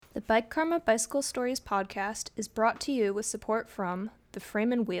Bike Karma Bicycle Stories podcast is brought to you with support from The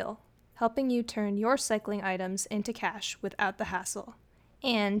Frame and Wheel, helping you turn your cycling items into cash without the hassle,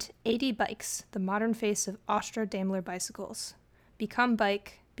 and AD Bikes, the modern face of Austro-Daimler bicycles. Become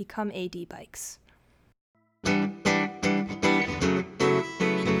bike, become AD Bikes.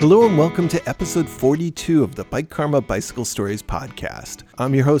 Hello and welcome to episode 42 of the Bike Karma Bicycle Stories podcast.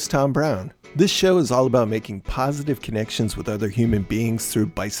 I'm your host, Tom Brown. This show is all about making positive connections with other human beings through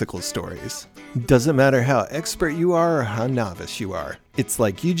bicycle stories. Doesn't matter how expert you are or how novice you are. It's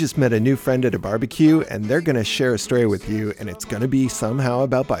like you just met a new friend at a barbecue and they're going to share a story with you and it's going to be somehow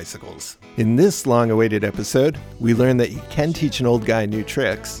about bicycles. In this long-awaited episode, we learn that you can teach an old guy new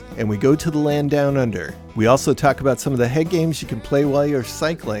tricks, and we go to the land down under. We also talk about some of the head games you can play while you're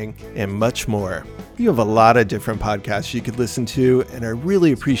cycling and much more. You have a lot of different podcasts you could listen to, and I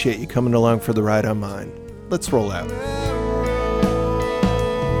really appreciate you coming along for the ride on mine. Let's roll out.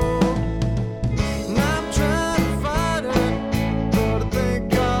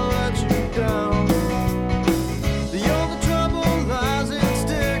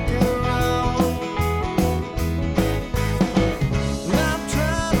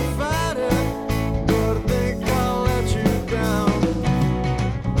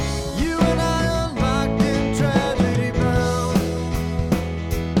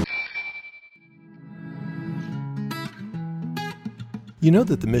 You know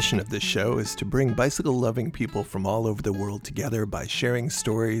that the mission of this show is to bring bicycle-loving people from all over the world together by sharing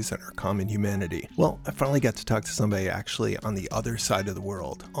stories and our common humanity. Well, I finally got to talk to somebody actually on the other side of the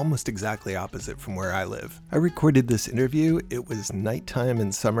world, almost exactly opposite from where I live. I recorded this interview. It was nighttime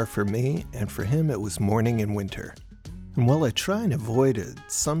in summer for me, and for him it was morning in winter. And while I try and avoid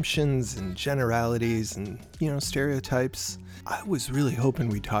assumptions and generalities and, stereotypes, I was really hoping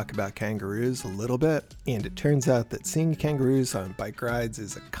we'd talk about kangaroos a little bit, and it turns out that seeing kangaroos on bike rides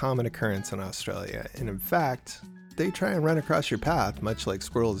is a common occurrence in Australia, and in fact, they try and run across your path much like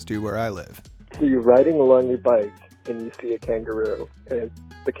squirrels do where I live. So you're riding along your bike, and you see a kangaroo, and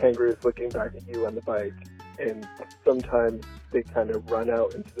the kangaroo is looking back at you on the bike, and sometimes they kind of run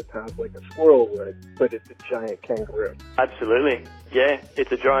out into the path like a squirrel would, but it's a giant kangaroo. Absolutely. Yeah,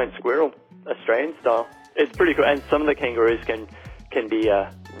 it's a giant squirrel, Australian style. It's pretty cool, and some of the kangaroos can be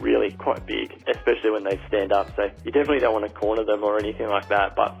really quite big, especially when they stand up, so you definitely don't want to corner them or anything like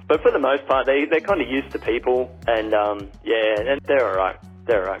that, but for the most part, they're kind of used to people, and and they're alright.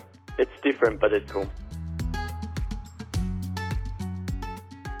 It's different, but it's cool.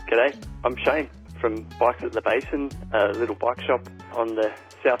 G'day, I'm Shane from Bikes at the Basin, a little bike shop on the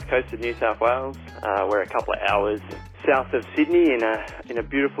south coast of New South Wales. We're a couple of hours south of Sydney in a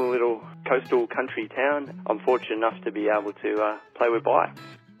beautiful little coastal country town. I'm fortunate enough to be able to play with bikes.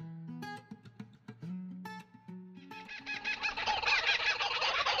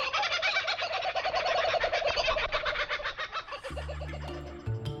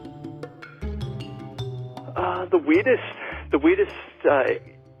 The weirdest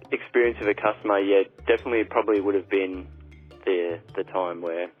experience of a customer, definitely probably would have been the time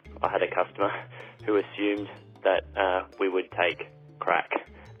where I had a customer who assumed that we would take crack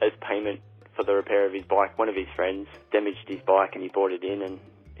as payment for the repair of his bike. One of his friends damaged his bike and he brought it in, and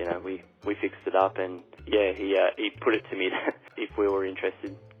we fixed it up, and he put it to me that if we were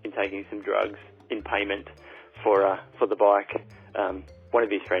interested in taking some drugs in payment for the bike. One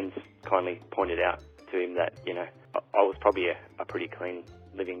of his friends kindly pointed out to him that I was probably a pretty clean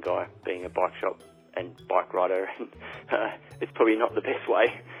living guy, being a bike shop and bike rider, and it's probably not the best way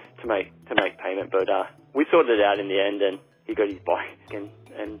to make payment, but we sorted it out in the end, and he got his bike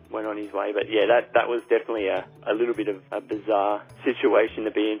and went on his way. But that was definitely a little bit of a bizarre situation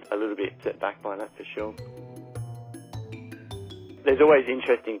to be in, a little bit set back by that for sure. There's always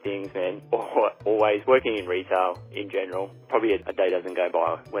interesting things, man. Always working in retail in general. Probably a day doesn't go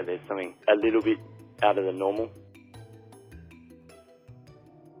by where there's something a little bit out of the normal.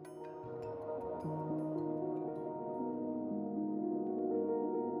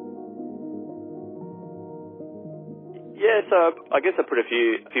 Yeah, so I guess I put a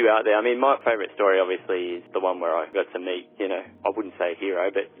few out there. I mean, my favourite story obviously is the one where I got to meet, I wouldn't say a hero,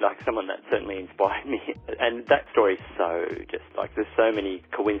 but like someone that certainly inspired me. And that story's so there's so many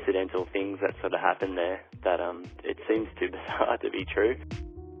coincidental things that sort of happened there that it seems too bizarre to be true.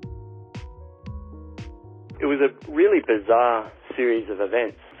 It was a really bizarre series of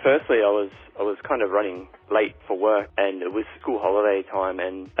events. Firstly, I was kind of running late for work, and it was school holiday time,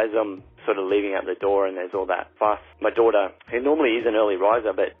 and as I'm sort of leaving out the door and there's all that fuss, my daughter, who normally is an early riser,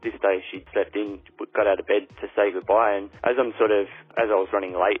 but this day she slept in, got out of bed to say goodbye, and as I was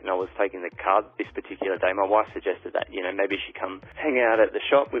running late and I was taking the car this particular day, my wife suggested that, maybe she come hang out at the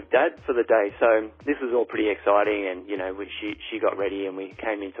shop with Dad for the day. So this was all pretty exciting, and, she got ready and we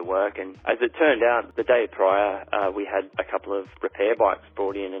came into work, and as it turned out, the day prior, we had a couple of repair bikes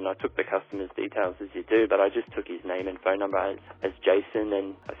brought in, and I took the customer's details as you do, but I just took his name and phone number as Jason,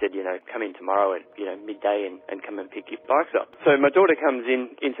 and I said, come in tomorrow at, midday and come and pick your bikes up. So my daughter comes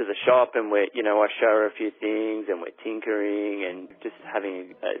into the shop, and I show her a few things, and we're tinkering and just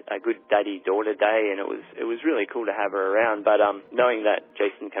having a good daddy-daughter day, and it was really cool to have her around. But knowing that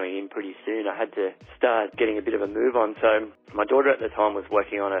Jason coming in pretty soon, I had to start getting a bit of a move on. So my daughter at the time was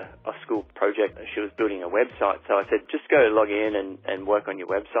working on a school project. She was building a website. So I said, just go log in and work on your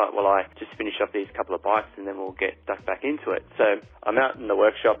website while I just finish off these couple of bikes, and then we'll get stuck back into it. So I'm out in the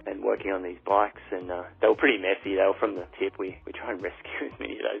workshop and working on these bikes, and they were pretty messy. They were from the tip. We try and rescue as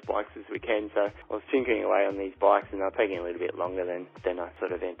many of those bikes as we can. So I was tinkering away on these bikes, and they were taking a little bit longer than I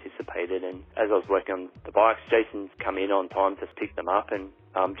sort of anticipated. And as I was working on the bikes, Jason's come in on time to pick them up, and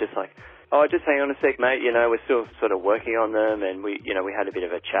just like, oh, just hang on a sec, mate. We're still sort of working on them, and we had a bit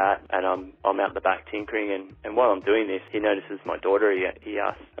of a chat, and I'm out the back tinkering, and while I'm doing this, he notices my daughter. He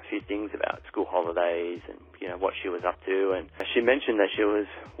asks a few things about school holidays and, what she was up to, and she mentioned that she was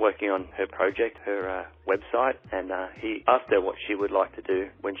working on her project, her website, and he asked her what she would like to do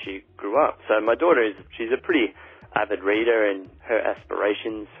when she grew up. So my daughter she's a pretty avid reader, and her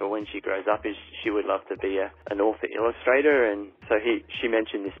aspirations for when she grows up is she would love to be an author illustrator. And so she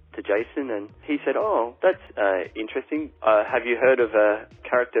mentioned this to Jason, and he said, oh, that's interesting. Have you heard of a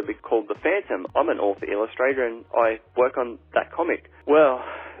character called the Phantom? I'm an author illustrator and I work on that comic. Well,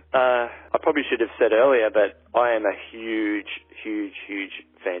 I probably should have said earlier, but I am a huge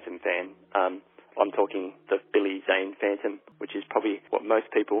Phantom fan. I'm talking the Billy Zane Phantom, which is probably what most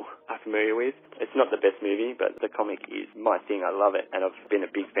people are familiar with. It's not the best movie, but the comic is my thing. I love it, and I've been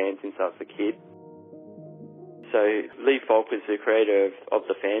a big fan since I was a kid. So Lee Falk was the creator of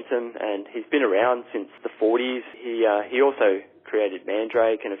the Phantom, and he's been around since the 40s. He also created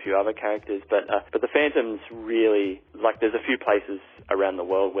Mandrake and a few other characters, but the Phantom's really, there's a few places around the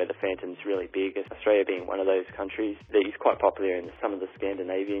world where the Phantom's really big, Australia being one of those countries. He's quite popular in some of the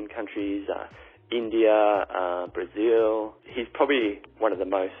Scandinavian countries, India, Brazil. He's probably one of the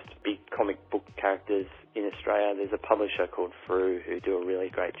most big comic book characters in Australia. There's a publisher called Frew who do a really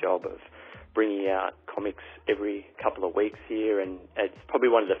great job of bringing out comics every couple of weeks here, and it's probably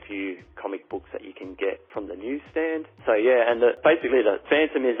one of the few comic books that you can get from the newsstand. So yeah, and basically the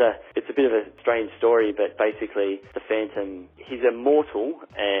Phantom it's a bit of a strange story, but basically the Phantom, he's immortal,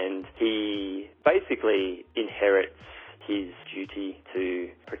 and he basically inherits his duty to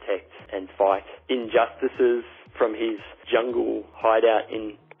protect and fight injustices from his jungle hideout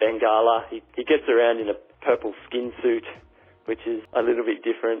in Bengala. He gets around in a purple skin suit, which is a little bit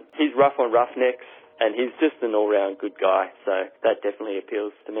different. He's rough on roughnecks, and he's just an all-round good guy, so that definitely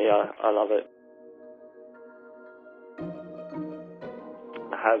appeals to me. I love it.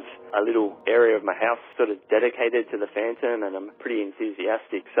 I have a little area of my house sort of dedicated to the Phantom, and I'm pretty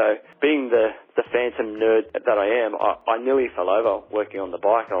enthusiastic. So being the Phantom nerd that I am, I nearly fell over working on the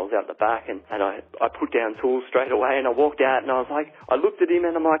bike. I was out the back, and I put down tools straight away, and I walked out, and I was like, I looked at him,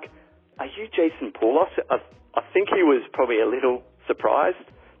 and I'm like, are you Jason Poulos? I think he was probably a little surprised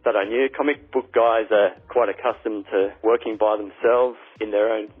that I knew. Comic book guys are quite accustomed to working by themselves in their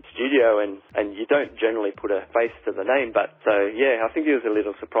own studio, and you don't generally put a face to the name. But so yeah, I think he was a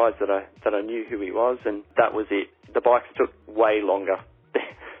little surprised that I knew who he was, and that was it. The bikes took way longer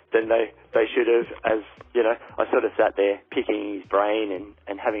than they should have. As you know, I sort of sat there picking his brain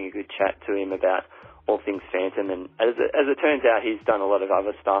and having a good chat to him about all things Phantom. And as it turns out, he's done a lot of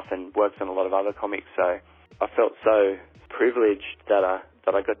other stuff and works on a lot of other comics. So I felt so privileged that I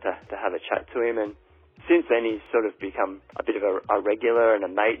got to have a chat to him, and since then he's sort of become a bit of a regular and a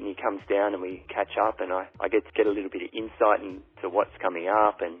mate, and he comes down and we catch up, and I get to get a little bit of insight into what's coming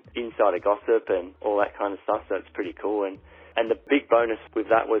up and insider gossip and all that kind of stuff, so it's pretty cool. And the big bonus with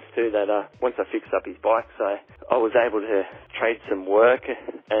that was too that once I fixed up his bikes, I was able to trade some work,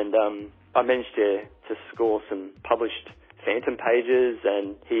 and I managed to score some published Phantom pages,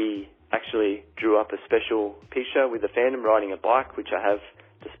 and he actually drew up a special picture with the Phantom riding a bike, which I have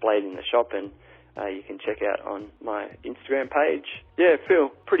displayed in the shop, and you can check out on my Instagram page. Yeah, I feel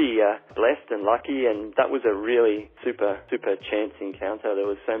pretty blessed and lucky, and that was a really super chance encounter. There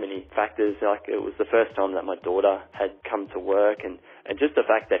was so many factors. Like, it was the first time that my daughter had come to work, and just the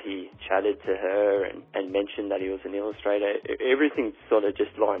fact that he chatted to her and mentioned that he was an illustrator, everything sort of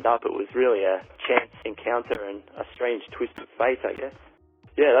just lined up. It was really a chance encounter and a strange twist of fate, I guess.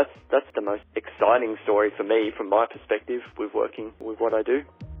 Yeah, that's the most exciting story for me from my perspective with working with what I do.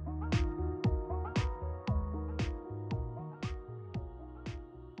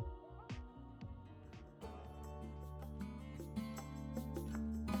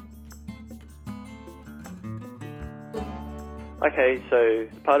 Okay, so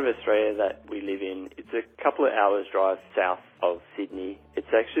the part of Australia that we live in, it's a couple of hours drive south of Sydney.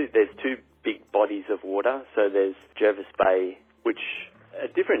 There's two big bodies of water. So there's Jervis Bay, which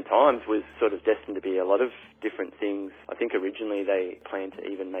at different times was sort of destined to be a lot of different things. I think originally they planned to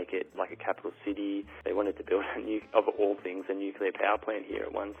even make it like a capital city. They wanted to build of all things, a nuclear power plant here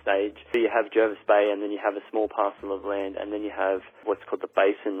at one stage. So you have Jervis Bay, and then you have a small parcel of land, and then you have what's called the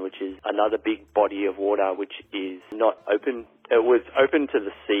Basin, which is another big body of water, which is not open. It was open to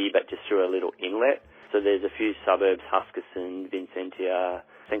the sea, but just through a little inlet. So there's a few suburbs, Huskisson, Vincentia,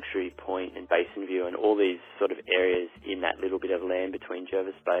 Sanctuary Point and Basin View, and all these sort of areas in that little bit of land between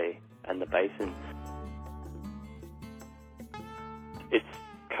Jervis Bay and the Basin. It's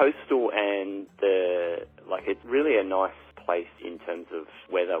coastal, and it's really a nice place in terms of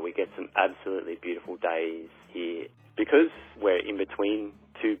weather. We get some absolutely beautiful days here. Because we're in between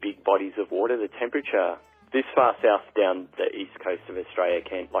two big bodies of water, the temperature this far south down the east coast of Australia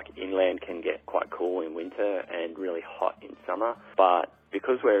inland can get quite cool in winter and really hot in summer. But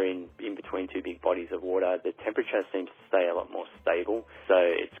because we're in between two big bodies of water, the temperature seems to stay a lot more stable. So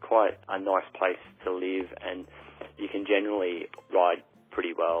it's quite a nice place to live, and you can generally ride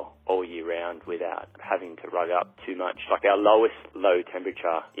pretty well all year round without having to rug up too much. Like, our lowest low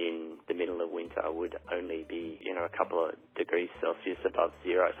temperature in the middle of winter would only be, a couple of degrees Celsius above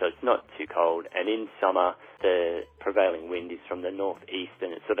zero, so it's not too cold. And in summer, the prevailing wind is from the northeast,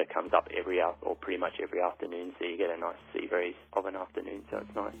 and it sort of comes up pretty much every afternoon, so you get a nice sea breeze of an afternoon, so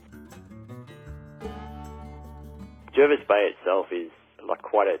it's nice. Jervis Bay itself is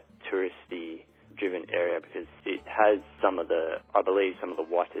quite a touristy driven area because it has some of the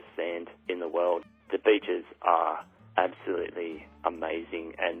whitest sand in the world. The beaches are absolutely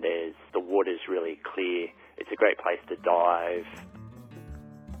amazing, and the water's really clear. It's a great place to dive.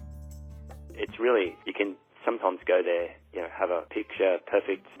 It's really, you can sometimes go there, have a picture,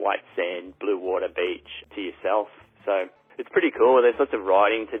 perfect white sand, blue water beach to yourself. So it's pretty cool. There's lots of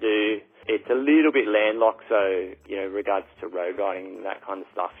riding to do. It's a little bit landlocked, so, regards to road riding and that kind of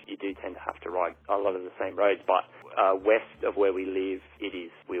stuff, you do tend to have to ride a lot of the same roads. But west of where we live, it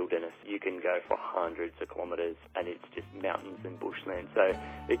is wilderness. You can go for hundreds of kilometres, and it's just mountains and bushland. So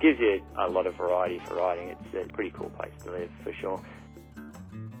it gives you a lot of variety for riding. It's a pretty cool place to live, for sure.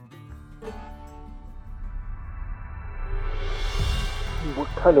 What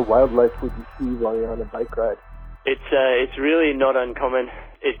kind of wildlife would you see while you're on a bike ride? It's really not uncommon.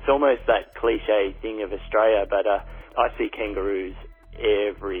 It's almost that cliche thing of Australia, but I see kangaroos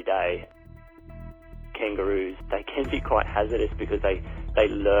every day. Kangaroos, they can be quite hazardous because they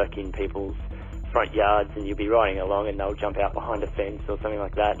lurk in people's front yards, and you'll be riding along and they'll jump out behind a fence or something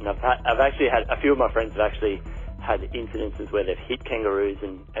like that. And I've actually had a few of my friends have actually had incidences where they've hit kangaroos,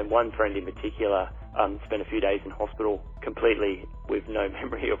 and one friend in particular spent a few days in hospital completely with no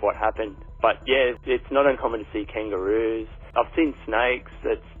memory of what happened. But yeah, it's not uncommon to see kangaroos. I've seen snakes.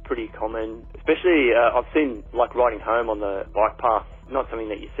 That's pretty common. Especially I've seen riding home on the bike path. Not something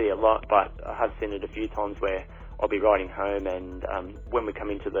that you see a lot, but I have seen it a few times where I'll be riding home, and when we come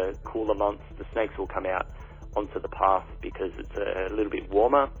into the cooler months, the snakes will come out onto the path because it's a little bit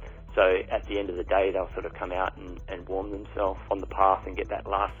warmer. So at the end of the day, they'll sort of come out and warm themselves on the path and get that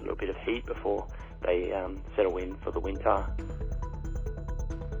last little bit of heat before they settle in for the winter.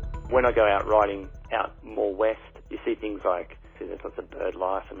 When I go out riding out more west, you see things like, there's lots of bird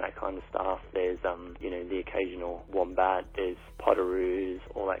life and that kind of stuff. There's, the occasional wombat, there's potoroos,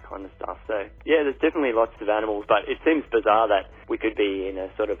 all that kind of stuff. So, yeah, there's definitely lots of animals, but it seems bizarre that we could be in a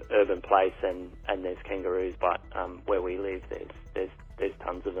sort of urban place and there's kangaroos, but where we live, there's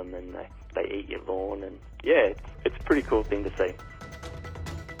tons of them, and they eat your lawn, and yeah, it's a pretty cool thing to see.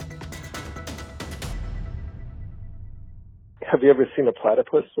 Have you ever seen a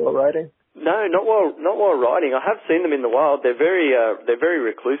platypus while riding? No, not while riding. I have seen them in the wild. They're very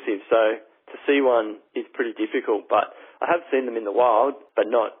reclusive, so to see one is pretty difficult. But I have seen them in the wild, but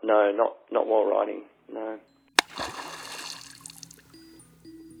not while riding. No.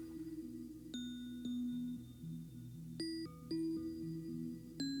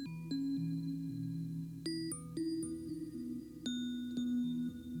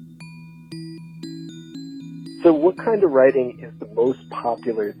 So what kind of riding is the most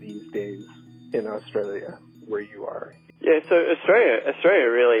popular these days in Australia, where you are? Yeah, so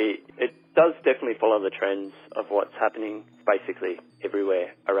Australia really, it does definitely follow the trends of what's happening basically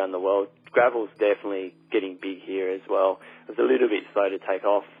everywhere around the world. Gravel's definitely getting big here as well. It was a little bit slow to take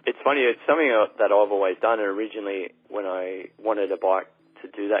off. It's funny, it's something that I've always done, and originally when I wanted a bike to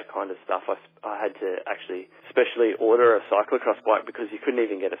do that kind of stuff, I had to actually specially order a cyclocross bike because you couldn't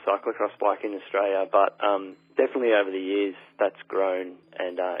even get a cyclocross bike in Australia. But definitely over the years that's grown,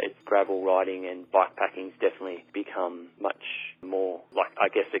 and it's gravel riding and bike packing's definitely become much more, like,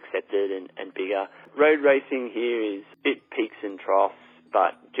 I guess, accepted and bigger. Road racing here it peaks and troughs,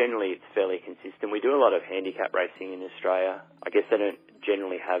 but generally it's fairly consistent. We do a lot of handicap racing in Australia. I guess they don't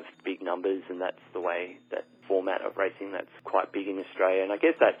generally have big numbers, and that's the way that format of racing that's quite big in Australia, and I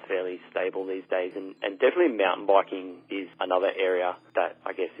guess that's fairly stable these days, and definitely mountain biking is another area that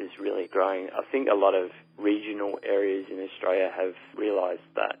I guess is really growing. I think a lot of regional areas in Australia have realised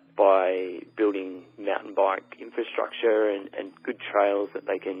that by building mountain bike infrastructure and good trails that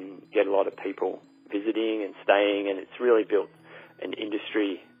they can get a lot of people visiting and staying, and it's really built an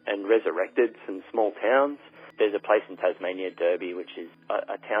industry and resurrected some small towns. There's a place in Tasmania, Derby, which is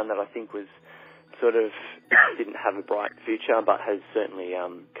a town that I think was sort of didn't have a bright future, but has certainly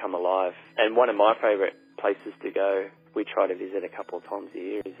come alive. And one of my favourite places to go, we try to visit a couple of times a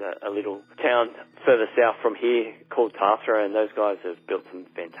year, is a little town further south from here called Tathra, and those guys have built some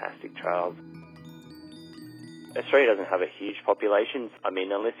fantastic trails. Australia doesn't have a huge population. I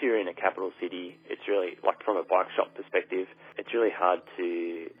mean, unless you're in a capital city, it's really, like from a bike shop perspective, it's really hard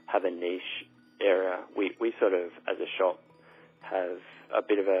to have a niche area. We sort of, as a shop, have a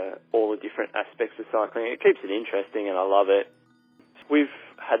bit of all the different aspects of cycling. It keeps it interesting, and I love it. We've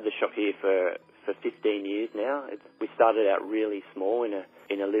had the shop here for 15 years now. We started out really small in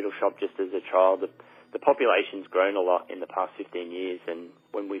a little shop just as a trial. The population's grown a lot in the past 15 years, and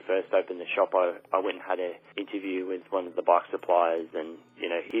when we first opened the shop, I went and had an interview with one of the bike suppliers, and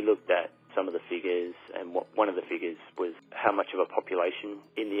he looked at some of the figures, and one of the figures was how much of a population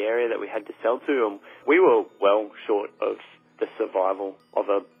in the area that we had to sell to, and we were well short of the survival of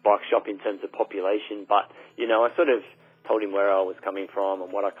a bike shop in terms of population. But I sort of told him where I was coming from and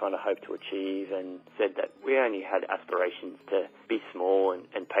what I kind of hoped to achieve, and said that we only had aspirations to be small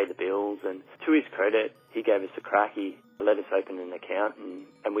and pay the bills. And to his credit, he gave us a crack. He let us open an account,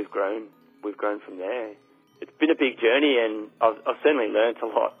 and we've grown from there. It's been a big journey, and I've certainly learnt a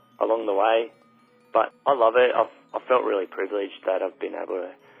lot along the way, but I love it. I felt really privileged that I've been able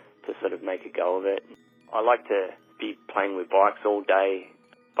to sort of make a go of it. I like to be playing with bikes all day,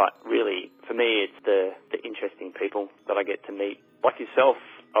 but really, for me, it's the interesting people that I get to meet, like yourself,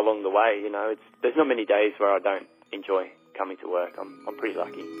 along the way. There's not many days where I don't enjoy coming to work. I'm pretty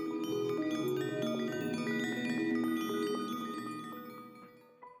lucky.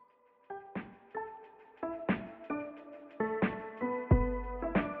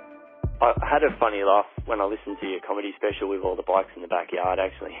 I had a funny laugh when I listened to your comedy special with all the bikes in the backyard,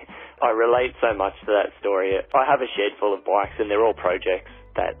 actually. I relate so much to that story. I have a shed full of bikes, and they're all projects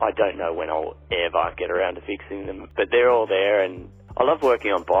that I don't know when I'll ever get around to fixing them, but they're all there, and I love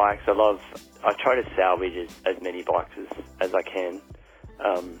working on bikes. I try to salvage as many bikes as I can.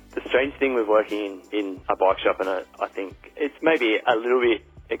 The strange thing with working in a bike shop, and I think it's maybe a little bit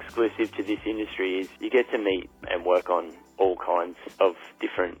exclusive to this industry, is you get to meet and work on all kinds of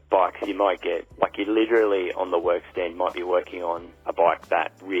different bikes. You might get, like, you literally on the work stand might be working on a bike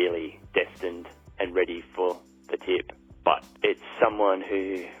that really destined and ready for the tip, but it's someone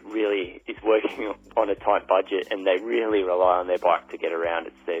who really is working on a tight budget, and they really rely on their bike to get around.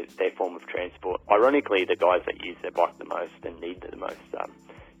 It's their form of transport. Ironically, the guys that use their bike the most and need the most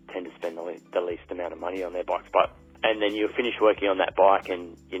tend to spend the least amount of money on their bikes. And then you finish working on that bike,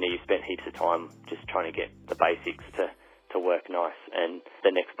 and you spend heaps of time just trying to get the basics to work nice. And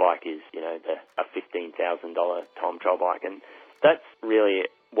the next bike is a $15,000 time trial bike, and that's really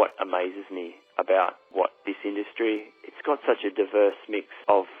what amazes me about this industry. It's got such a diverse mix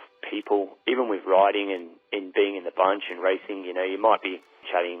of people, even with riding and being in the bunch and racing. You might be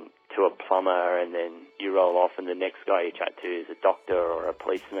chatting to a plumber, and then you roll off, and the next guy you chat to is a doctor or a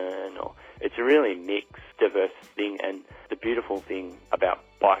policeman. Or it's a really mixed, diverse thing. And the beautiful thing about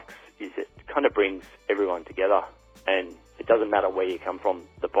bikes is it kind of brings everyone together, and it doesn't matter where you come from.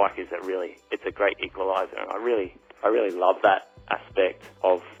 The bike is it's a great equalizer, and I really love that aspect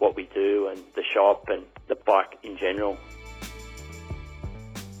of what we do, and the shop and the bike in general.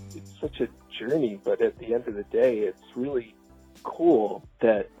 It's such a journey, but at the end of the day, it's really cool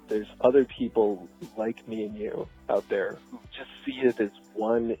that there's other people like me and you out there who just see it as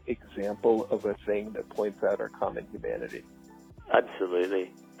one example of a thing that points out our common humanity.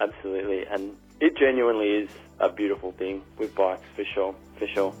 Absolutely, absolutely. And it genuinely is a beautiful thing with bikes, for sure, for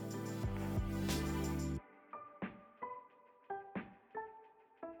sure.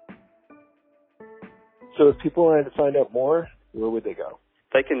 So if people wanted to find out more, where would they go?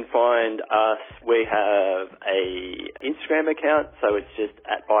 They can find us. We have a Instagram account, so it's just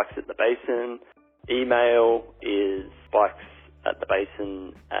at Bikes at the Basin. Email is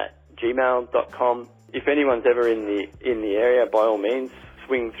bikesatthebasin@gmail.com. If anyone's ever in the area, by all means,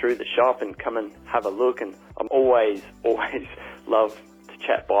 swing through the shop and come and have a look. And I'm always love to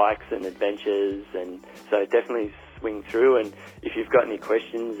chat bikes and adventures, and so definitely swing through. And if you've got any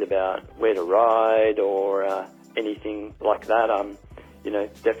questions about where to ride or anything like that,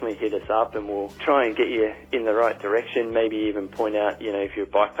 definitely hit us up and we'll try and get you in the right direction. Maybe even point out, if you're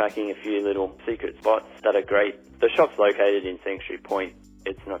bikepacking, a few little secret spots that are great. The shop's located in Sanctuary Point.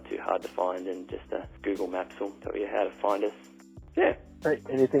 It's not too hard to find, and just Google Maps will tell you how to find us. Yeah. Right.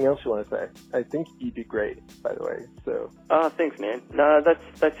 Anything else you want to say? I think you'd be great, by the way. So. Oh, thanks, man. No, that's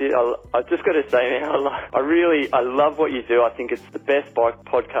it. I just got to say, man, I love what you do. I think it's the best bike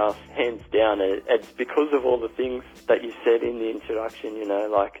podcast, hands down. It's because of all the things that you said in the introduction.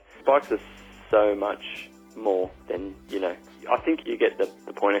 Bikes are so much more than I think you get the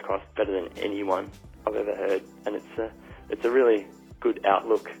point across better than anyone I've ever heard, and it's a really good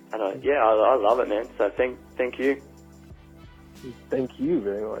outlook. And I love it, man. So thank you. Thank you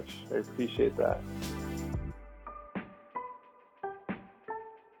very much. I appreciate that.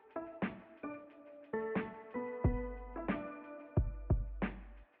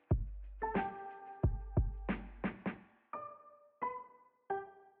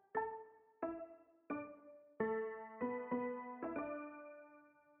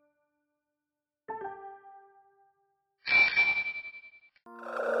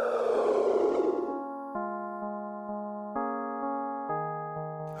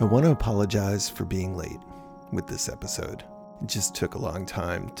 I want to apologize for being late with this episode. It just took a long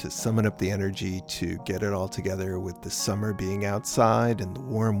time to summon up the energy to get it all together with the summer being outside and the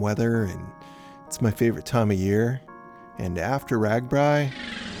warm weather, and it's my favorite time of year. And after Ragbri,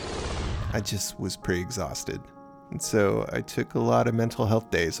 I just was pretty exhausted. And so I took a lot of mental health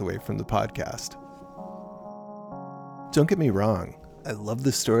days away from the podcast. Don't get me wrong, I love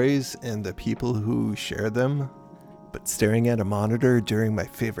the stories and the people who share them. But staring at a monitor during my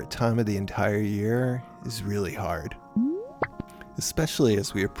favorite time of the entire year is really hard. Especially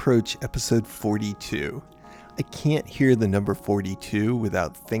as we approach episode 42. I can't hear the number 42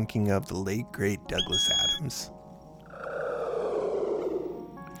 without thinking of the late great Douglas Adams.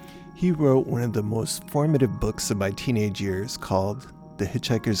 He wrote one of the most formative books of my teenage years called The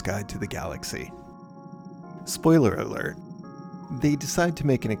Hitchhiker's Guide to the Galaxy. Spoiler alert. They decide to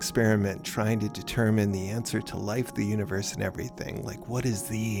make an experiment trying to determine the answer to life, the universe, and everything. Like, what is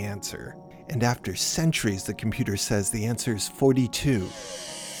the answer? And after centuries, the computer says the answer is 42.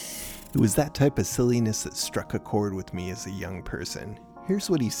 It was that type of silliness that struck a chord with me as a young person. Here's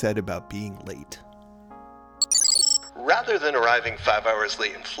what he said about being late. Rather than arriving 5 hours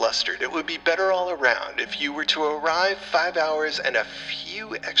late and flustered, it would be better all around if you were to arrive 5 hours and a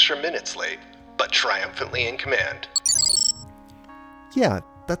few extra minutes late, but triumphantly in command. Yeah,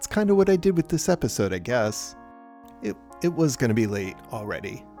 that's kind of what I did with this episode, I guess. It was going to be late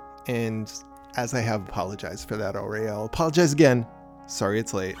already, and as I have apologized for that already, I'll apologize again. Sorry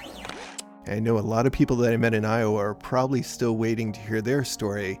it's late. I know a lot of people that I met in Iowa are probably still waiting to hear their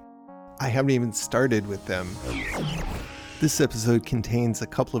story. I haven't even started with them. This episode contains a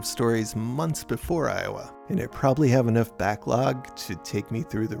couple of stories months before Iowa, and I probably have enough backlog to take me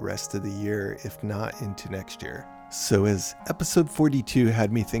through the rest of the year, if not into next year. So as episode 42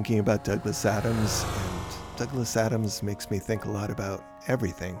 had me thinking about Douglas Adams, and Douglas Adams makes me think a lot about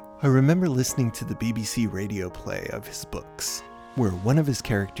everything, I remember listening to the BBC radio play of his books, where one of his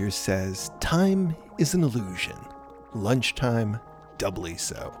characters says, "Time is an illusion, lunchtime doubly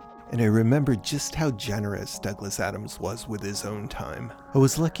so." And I remember just how generous Douglas Adams was with his own time. I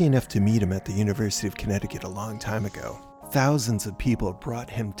was lucky enough to meet him at the University of Connecticut a long time ago. Thousands of people brought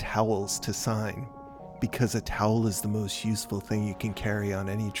him towels to sign, because a towel is the most useful thing you can carry on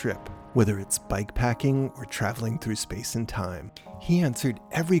any trip, whether it's bike packing or traveling through space and time. He answered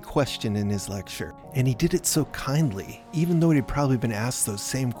every question in his lecture, and he did it so kindly, even though he'd probably been asked those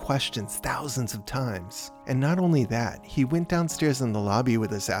same questions thousands of times. And not only that, he went downstairs in the lobby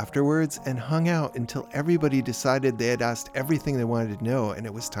with us afterwards and hung out until everybody decided they had asked everything they wanted to know and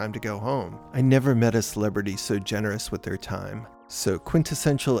it was time to go home. I never met a celebrity so generous with their time. So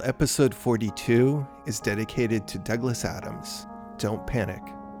Quintessential episode 42 is dedicated to Douglas Adams. Don't panic.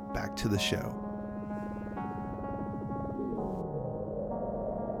 Back to the show.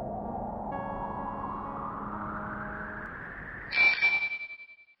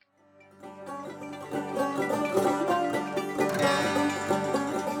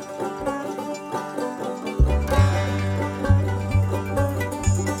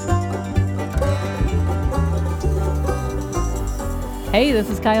 Hey, this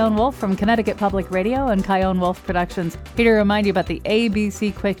is Kyone Wolf from Connecticut Public Radio and Kyone Wolf Productions. Here to remind you about the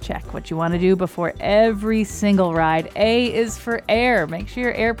ABC Quick Check, what you want to do before every single ride. A is for air. Make sure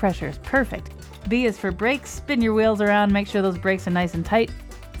your air pressure is perfect. B is for brakes. Spin your wheels around. Make sure those brakes are nice and tight.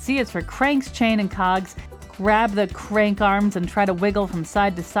 C is for cranks, chain, and cogs. Grab the crank arms and try to wiggle from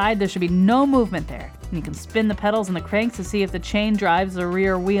side to side. There should be no movement there. And you can spin the pedals and the cranks to see if the chain drives the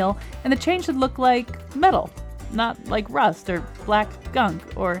rear wheel. And the chain should look like metal, not like rust or black gunk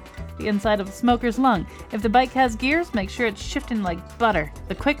or the inside of a smoker's lung. If the bike has gears, make sure it's shifting like butter.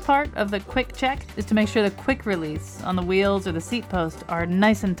 The quick part of the quick check is to make sure the quick release on the wheels or the seat post are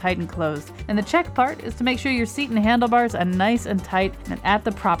nice and tight and closed. And the check part is to make sure your seat and handlebars are nice and tight and at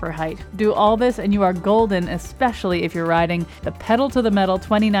the proper height. Do all this and you are golden, especially if you're riding the Pedal to the Metal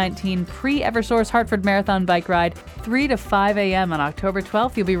 2019 pre-Eversource Hartford Marathon bike ride, 3 to 5 a.m. on October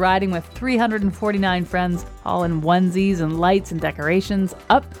 12th. You'll be riding with 349 friends, all in onesies and lights and decorations,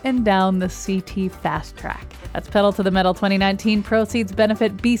 up and down the CT Fast Track. That's Pedal to the Metal 2019. Proceeds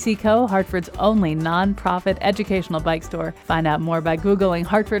benefit BC Co., Hartford's only non-profit educational bike store. Find out more by Googling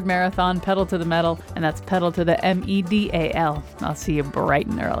Hartford Marathon Pedal to the Metal, and that's Pedal to the MEDAL. I'll see you bright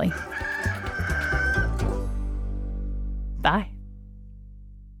and early. Bye.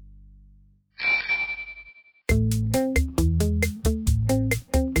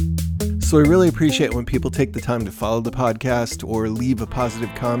 So I really appreciate when people take the time to follow the podcast or leave a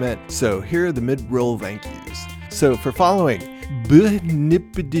positive comment. So here are the mid-roll thank yous. So for following,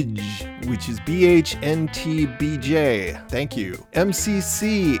 BNIPDJ, which is BHNTBJ, thank you.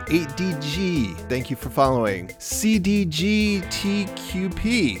 MCC8DG, thank you for following.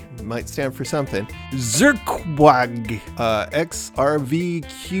 CDGTQP, might stand for something. Zerkwag,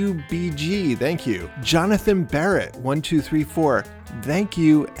 XRVQBG, thank you. Jonathan Barrett, 1234, thank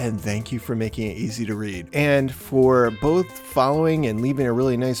you, and thank you for making it easy to read. And for both following and leaving a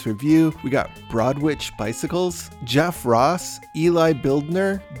really nice review, we got Broadwich Bicycles, Jeff Ross, Eli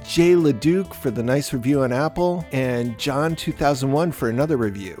Bildner, Jay LeDuc for the nice review on Apple, and John 2001 for another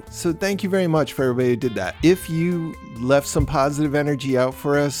review. So thank you very much for everybody who did that. If you left some positive energy out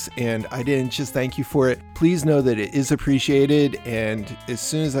for us and I didn't just thank you for it, please know that it is appreciated, and as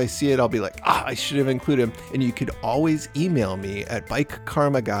soon as I see it, I'll be like, I should have included him. And you could always email me at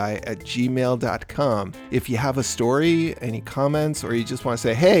bikekarmaguy@gmail.com if you have a story, any comments, or you just want to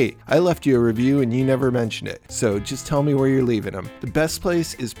say, hey, I left you a review and you never mentioned it. So just tell me where you're leaving them. The best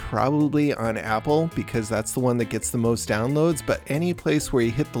place is probably on Apple because that's the one that gets the most downloads, but any place where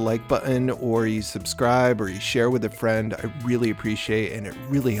you hit the like button or you subscribe or you share with a friend, I really appreciate, and it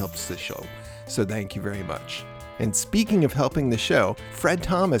really helps the show. So thank you very much. And speaking of helping the show, Fred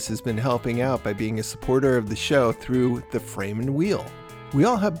Thomas has been helping out by being a supporter of the show through the Frame and Wheel. We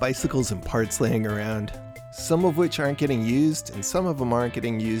all have bicycles and parts laying around, some of which aren't getting used, and some of them aren't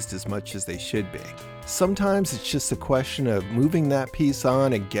getting used as much as they should be. Sometimes it's just a question of moving that piece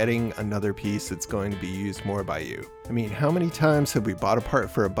on and getting another piece that's going to be used more by you. I mean, how many times have we bought a part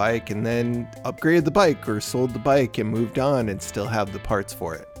for a bike and then upgraded the bike or sold the bike and moved on and still have the parts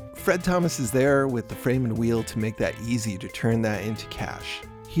for it? Fred Thomas is there with the Frame and Wheel to make that easy to turn that into cash.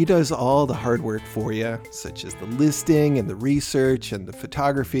 He does all the hard work for you, such as the listing and the research and the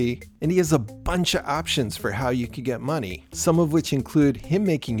photography, and he has a bunch of options for how you can get money, some of which include him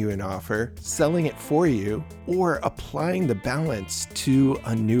making you an offer, selling it for you, or applying the balance to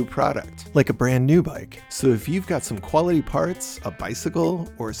a new product, like a brand new bike. So if you've got some quality parts, a bicycle,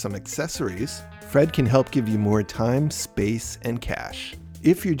 or some accessories, Fred can help give you more time, space, and cash.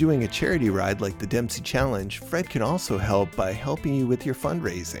 If you're doing a charity ride like the Dempsey Challenge, Fred can also help by helping you with your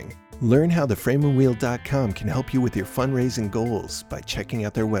fundraising. Learn how theframeandwheel.com can help you with your fundraising goals by checking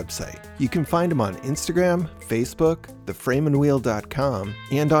out their website. You can find them on Instagram, Facebook, theframeandwheel.com,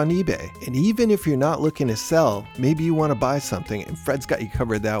 and on eBay. And even if you're not looking to sell, maybe you want to buy something, and Fred's got you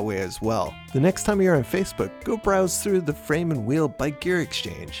covered that way as well. The next time you're on Facebook, go browse through the Frame and Wheel Bike Gear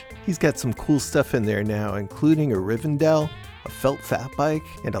Exchange. He's got some cool stuff in there now, including a Rivendell, a felt fat bike,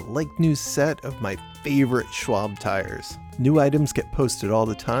 and a like-new set of my favorite Schwab tires. New items get posted all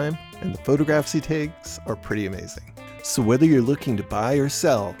the time, and the photographs he takes are pretty amazing. So whether you're looking to buy or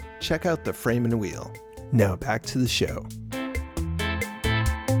sell, check out the Frame and Wheel. Now back to the show.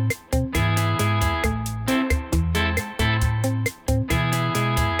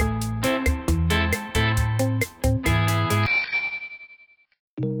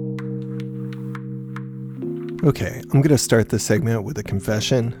 Okay, I'm gonna start this segment with a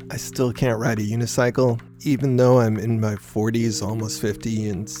confession. I still can't ride a unicycle, even though I'm in my 40s, almost 50,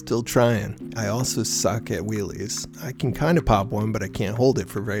 and still trying. I also suck at wheelies. I can kind of pop one, but I can't hold it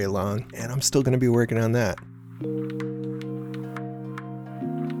for very long, and I'm still gonna be working on that.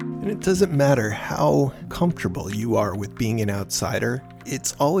 And it doesn't matter how comfortable you are with being an outsider,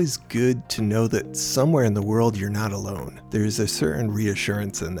 it's always good to know that somewhere in the world you're not alone. There's a certain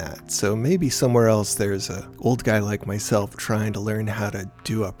reassurance in that. So maybe somewhere else there's an old guy like myself trying to learn how to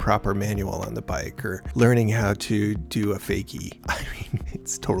do a proper manual on the bike, or learning how to do a fakie. I mean,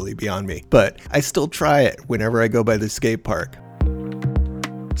 it's totally beyond me. But I still try it whenever I go by the skate park.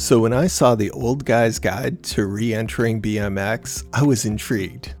 So when I saw the Old Guy's Guide to Re-Entering BMX, I was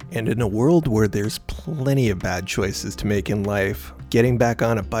intrigued. And in a world where there's plenty of bad choices to make in life, getting back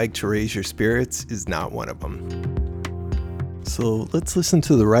on a bike to raise your spirits is not one of them. So let's listen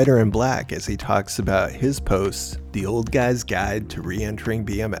to the Rider in Black as he talks about his post, The Old Guy's Guide to Re-Entering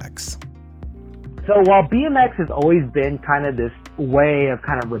BMX. So while BMX has always been kind of this way of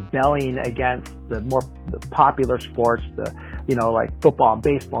kind of rebelling against the popular sports, like football and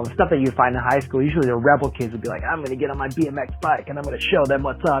baseball, the stuff that you find in high school, usually the rebel kids would be like, I'm going to get on my BMX bike and I'm going to show them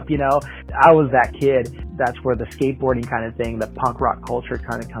what's up, I was that kid. That's where the skateboarding kind of thing, the punk rock culture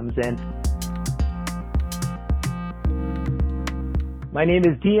kind of comes in. My name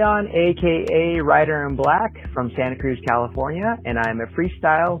is Dion, aka Rider in Black, from Santa Cruz, California, and I'm a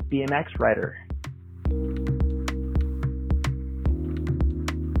freestyle BMX rider.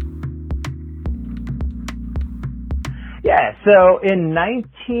 Yeah, so in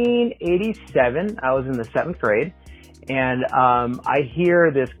 1987, I was in the 7th grade, and I hear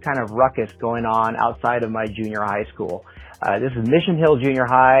this kind of ruckus going on outside of my junior high school. This is Mission Hill Junior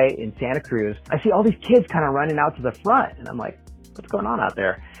High in Santa Cruz. I see all these kids kind of running out to the front, and I'm like, what's going on out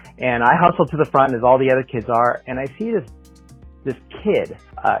there? And I hustle to the front as all the other kids are, and I see this kid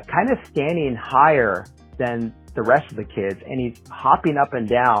kind of standing higher than the rest of the kids, and he's hopping up and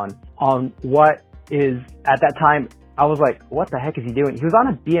down on what is, at that time, I was like, what the heck is he doing? He was on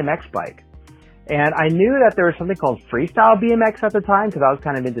a BMX bike. And I knew that there was something called freestyle BMX at the time, because I was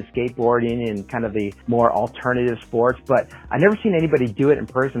kind of into skateboarding and kind of the more alternative sports, but I never seen anybody do it in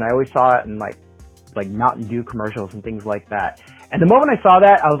person. I always saw it in like Mountain Dew commercials and things like that. And the moment I saw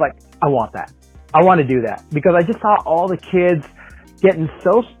that, I was like, I want that. I want to do that, because I just saw all the kids getting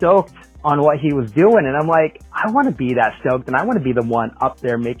so stoked on what he was doing. And I'm like, I want to be that stoked, and I want to be the one up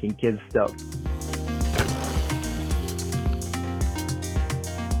there making kids stoked.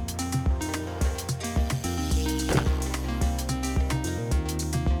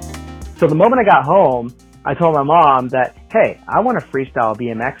 So the moment I got home, I told my mom that, hey, I want a freestyle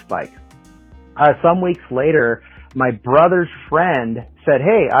BMX bike. Some weeks later, my brother's friend said,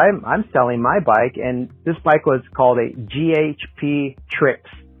 hey, I'm selling my bike, and this bike was called a GHP Tricks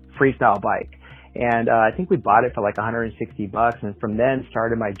freestyle bike. And I think we bought it for like $160, and from then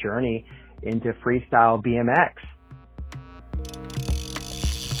started my journey into freestyle BMX.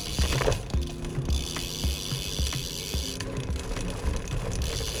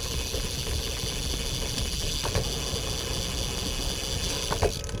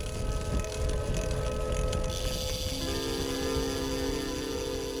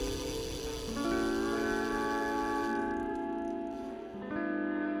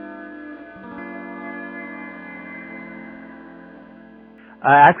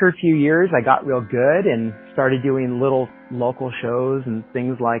 After a few years, I got real good and started doing little local shows and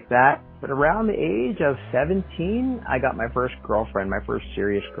things like that. But around the age of 17, I got my first girlfriend, my first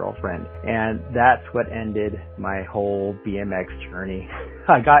serious girlfriend. And that's what ended my whole BMX journey.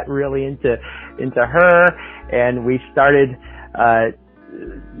 I got really into her, and we started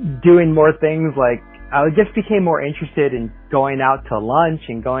doing more things. Like, I just became more interested in going out to lunch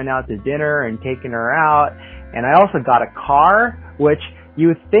and going out to dinner and taking her out. And I also got a car, which You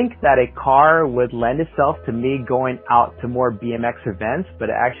would think that a car would lend itself to me going out to more BMX events, but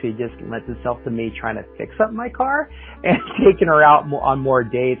it actually just lends itself to me trying to fix up my car and taking her out on more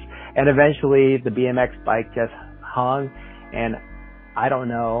dates. And eventually the BMX bike just hung, and I don't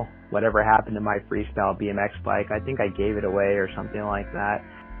know whatever happened to my freestyle BMX bike. I think I gave it away or something like that.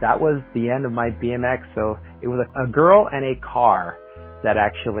 That was the end of my BMX. So it was a girl and a car that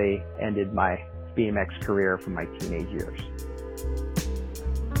actually ended my BMX career from my teenage years.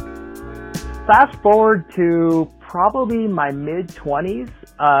 Fast forward to probably my mid-20s.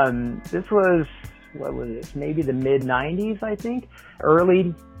 This was, what was this, maybe the mid-90s, I think.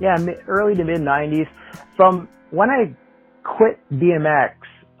 Early to mid-90s. From when I quit BMX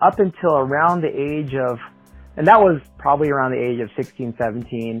up until around the age of, and that was probably around the age of 16,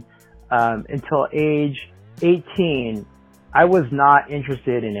 17, until age 18, I was not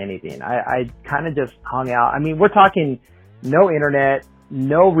interested in anything. I kind of just hung out. I mean, we're talking no internet,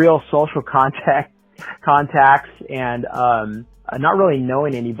 no real social contacts, and not really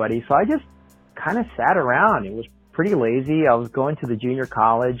knowing anybody. So I just kind of sat around. It was pretty lazy. I was going to the junior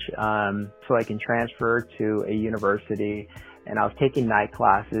college so I can transfer to a university, and I was taking night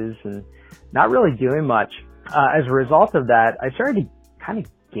classes and not really doing much. As a result of that, I started to kind of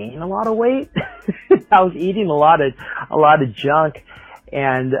gain a lot of weight. I was eating a lot of junk,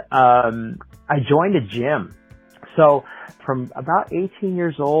 and I joined a gym. So from about 18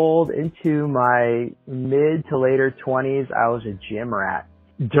 years old into my mid to later 20s, I was a gym rat.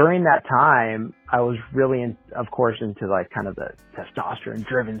 During that time, I was really, of course, into like kind of the testosterone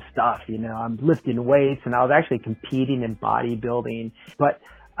driven stuff. You know, I'm lifting weights, and I was actually competing in bodybuilding. But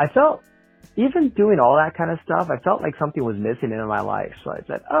I felt, even doing all that kind of stuff, I felt like something was missing in my life. So I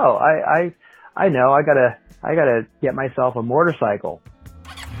said, oh, I know, I gotta get myself a motorcycle.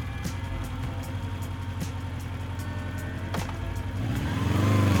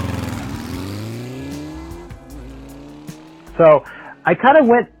 So I kind of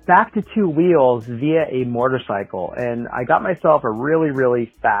went back to two wheels via a motorcycle, and I got myself a really,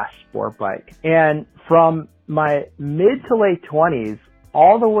 really fast sport bike. And from my mid to late 20s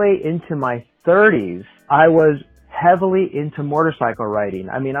all the way into my 30s, I was heavily into motorcycle riding.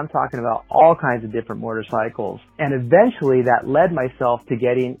 I mean, I'm talking about all kinds of different motorcycles. And eventually that led myself to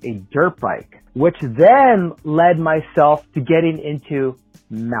getting a dirt bike, which then led myself to getting into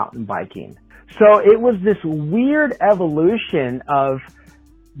mountain biking. So it was this weird evolution of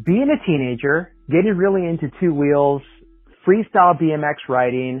being a teenager, getting really into two wheels, freestyle BMX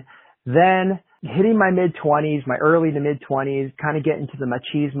riding, then hitting my mid-20s, my early to mid-20s, kind of getting to the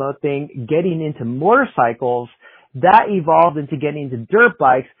machismo thing, getting into motorcycles. That evolved into getting into dirt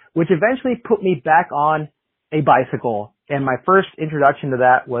bikes, which eventually put me back on a bicycle. And my first introduction to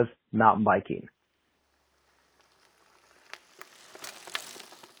that was mountain biking.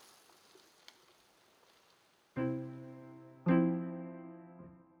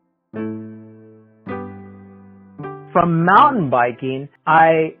 From mountain biking,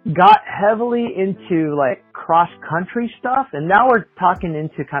 I got heavily into like cross-country stuff, and now we're talking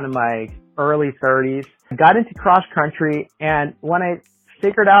into kind of my early 30s. I got into cross-country, and when I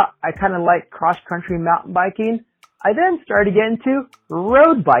figured out I kind of like cross-country mountain biking, I then started getting into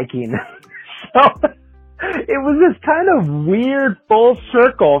road biking. So it was this kind of weird full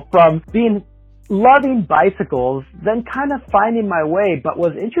circle from loving bicycles, then kind of finding my way. But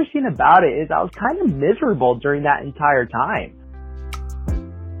what's interesting about it is I was kind of miserable during that entire time.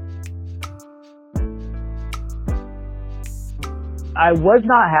 I was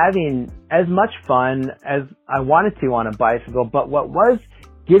not having as much fun as I wanted to on a bicycle, but what was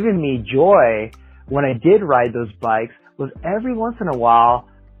giving me joy when I did ride those bikes was every once in a while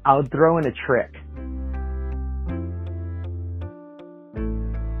I would throw in a trick.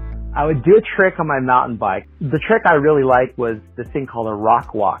 I would do a trick on my mountain bike. The trick I really liked was this thing called a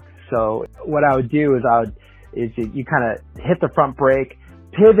rock walk. So what I would do is you kind of hit the front brake,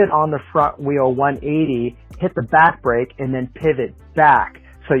 pivot on the front wheel 180, hit the back brake, and then pivot back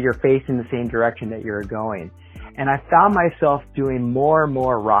so you're facing the same direction that you're going. And I found myself doing more and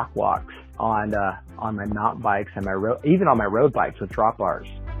more rock walks on my mountain bikes and even on my road bikes with drop bars.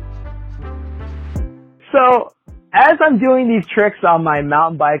 So as I'm doing these tricks on my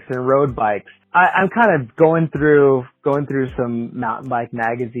mountain bikes and road bikes, I'm kind of going through some mountain bike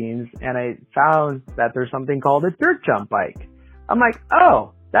magazines, and I found that there's something called a dirt jump bike. I'm like,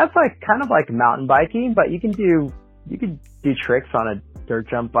 oh, that's like kind of like mountain biking, but you can do tricks on a dirt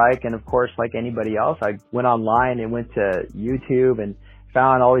jump bike. And of course, like anybody else, I went online and went to YouTube and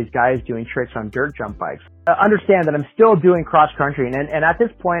found all these guys doing tricks on dirt jump bikes. Understand that I'm still doing cross country, and at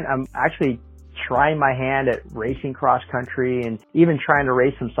this point I'm actually trying my hand at racing cross country and even trying to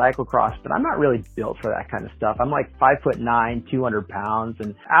race some cyclocross, but I'm not really built for that kind of stuff. I'm like 5'9", 200 pounds,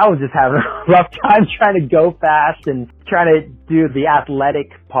 and I was just having a rough time trying to go fast and trying to do the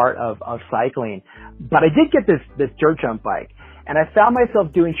athletic part of cycling. But I did get this dirt jump bike, and I found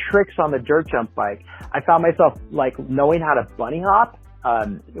myself doing tricks on the dirt jump bike. I found myself like knowing how to bunny hop,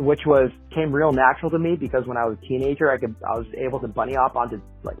 which came real natural to me because when I was a teenager, I was able to bunny hop onto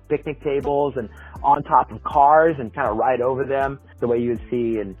like picnic tables and on top of cars and kind of ride over them the way you would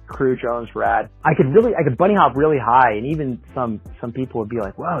see in crew drones rad. I could bunny hop really high, and even some people would be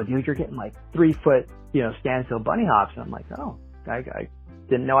like, "Whoa, dude, you're getting like 3 foot, standstill bunny hops." And I'm like, "Oh, I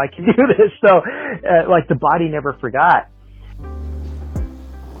didn't know I could do this." So, like the body never forgot.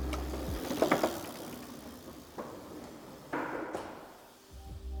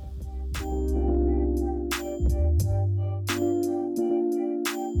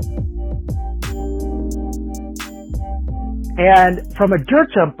 And from a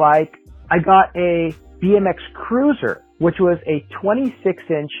dirt jump bike, I got a BMX Cruiser, which was a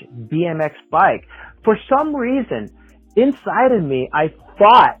 26-inch BMX bike. For some reason, inside of me, I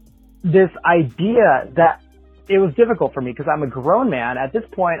thought this idea that it was difficult for me because I'm a grown man. At this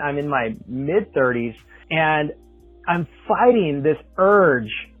point, I'm in my mid-30s, and I'm fighting this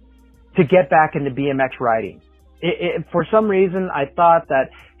urge to get back into BMX riding. For some reason, I thought that,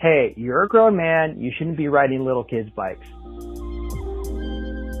 hey, you're a grown man, you shouldn't be riding little kids' bikes.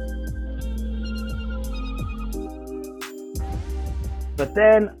 But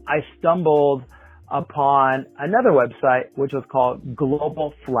then I stumbled upon another website, which was called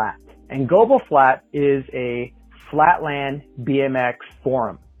Global Flat. And Global Flat is a flatland BMX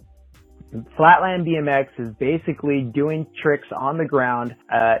forum. Flatland BMX is basically doing tricks on the ground,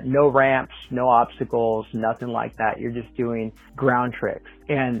 no ramps, no obstacles, nothing like that. You're just doing ground tricks.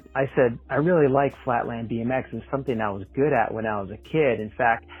 And I said, I really like Flatland BMX. It's something I was good at when I was a kid. In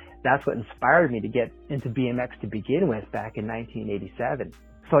fact, that's what inspired me to get into BMX to begin with back in 1987.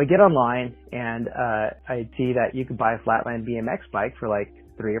 So I get online and I see that you can buy a Flatland BMX bike for like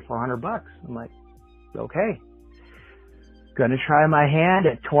 $300 or $400. I'm like, okay. Gonna try my hand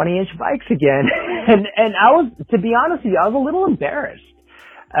at 20-inch bikes again. and I was, to be honest with you, I was a little embarrassed.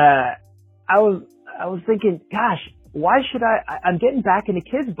 I was thinking, gosh, why should I'm getting back into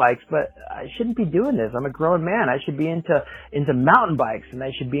kids bikes, but I shouldn't be doing this. I'm a grown man. I should be into mountain bikes, and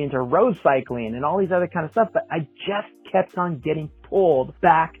I should be into road cycling and all these other kind of stuff. But I just kept on getting pulled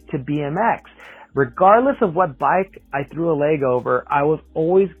back to BMX. Regardless of what bike I threw a leg over, I was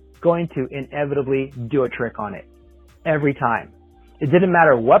always going to inevitably do a trick on it. Every time. It didn't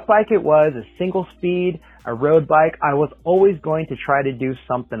matter what bike it was, a single speed, a road bike, I was always going to try to do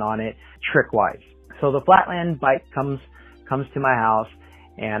something on it trick-wise. So the Flatland bike comes to my house,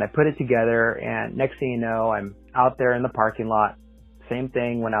 and I put it together, and next thing you know, I'm out there in the parking lot. Same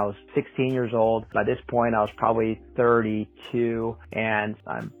thing when I was 16 years old. By this point, I was probably 32, and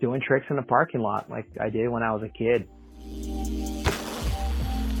I'm doing tricks in the parking lot like I did when I was a kid.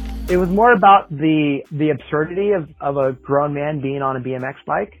 It was more about the absurdity of a grown man being on a BMX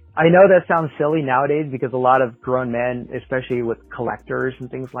bike. I know that sounds silly nowadays because a lot of grown men, especially with collectors and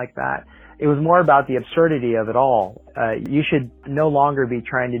things like that, it was more about the absurdity of it all. You should no longer be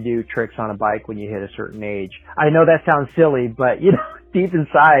trying to do tricks on a bike when you hit a certain age. I know that sounds silly, but deep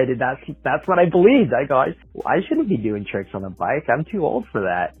inside, that's what I believed. I go, I shouldn't be doing tricks on a bike. I'm too old for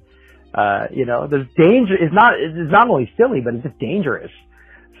that. There's danger. It's not only silly, but it's just dangerous.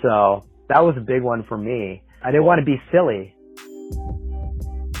 So that was a big one for me. I didn't want to be silly.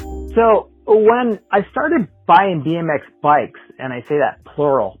 So when I started buying BMX bikes, and I say that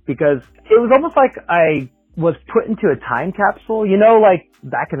plural, because it was almost like I was put into a time capsule. Like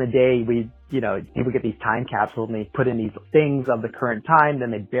back in the day, people get these time capsules and they put in these things of the current time, then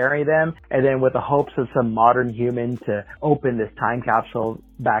they bury them, and then with the hopes of some modern human to open this time capsule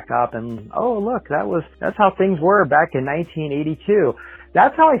back up and, oh, look, that's how things were back in 1982.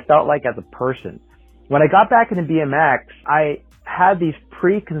 That's how I felt like as a person. When I got back into BMX, I had these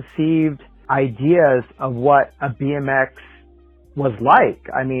preconceived ideas of what a BMX was like.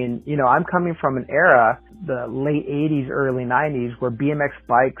 I mean, I'm coming from an era, the late 80s, early 90s, where BMX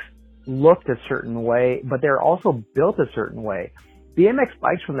bikes looked a certain way, but they're also built a certain way. BMX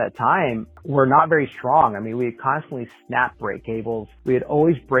bikes from that time were not very strong. I mean, we would constantly snap brake cables. We would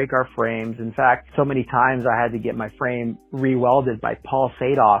always break our frames. In fact, so many times I had to get my frame re-welded by Paul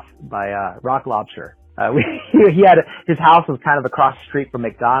Sadoff by Rock Lobster. His house was kind of across the street from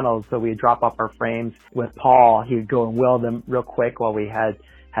McDonald's, so we'd drop off our frames with Paul. He would go and weld them real quick while we had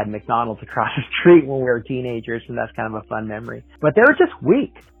McDonald's across the street when we were teenagers, and that's kind of a fun memory. But they were just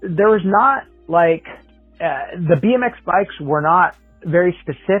weak. There was not like, the BMX bikes were not very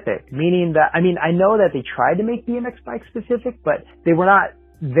specific, meaning that, I mean, I know that they tried to make BMX bikes specific, but they were not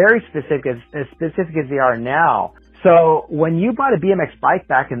very specific, as specific as they are now. So when you bought a BMX bike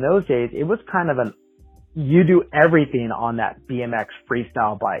back in those days, it was kind of you do everything on that BMX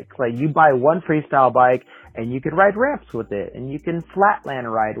freestyle bike. Like, you buy one freestyle bike and you can ride ramps with it, and you can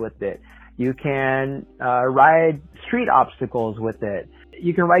flatland ride with it. You can ride street obstacles with it.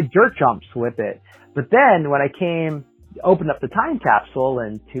 You can ride dirt jumps with it. But then when I opened up the time capsule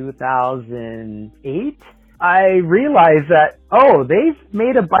in 2008, I realized that, they've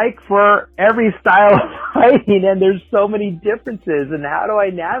made a bike for every style of riding, and there's so many differences, and how do I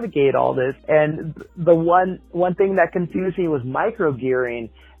navigate all this? And the one thing that confused me was micro gearing.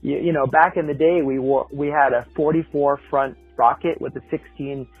 You know, back in the day, we had a 44 front sprocket with a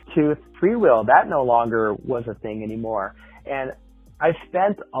 16 tooth freewheel. That no longer was a thing anymore. And I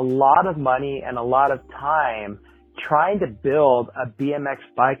spent a lot of money and a lot of time trying to build a BMX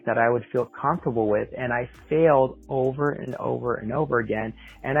bike that I would feel comfortable with, and I failed over and over and over again.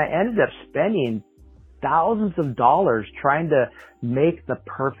 And I ended up spending thousands of dollars trying to make the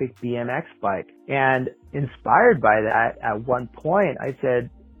perfect BMX bike. And inspired by that, at one point, I said,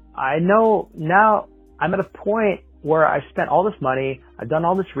 I know now I'm at a point where I've spent all this money, I've done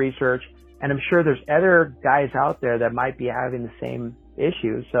all this research, and I'm sure there's other guys out there that might be having the same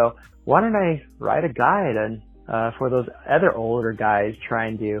issues. So why don't I write a guide for those other older guys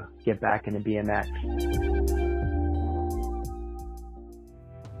trying to get back into BMX?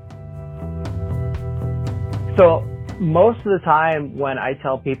 So most of the time when I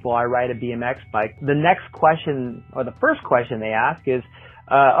tell people I ride a BMX bike, the next question, or the first question they ask is,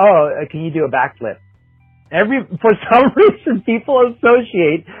 can you do a backflip? For some reason, people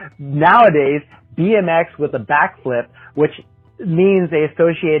associate nowadays BMX with a backflip, which means they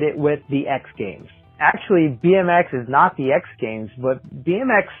associate it with the X Games. Actually, BMX is not the X Games, but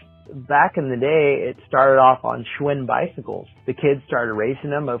BMX back in the day, it started off on Schwinn bicycles. The kids started racing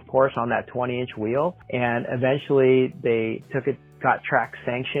them, of course, on that 20-inch wheel, and eventually they got track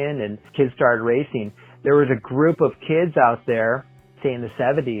sanctioned, and kids started racing. There was a group of kids out there, say in the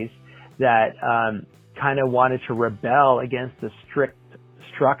 70s, that kind of wanted to rebel against the strict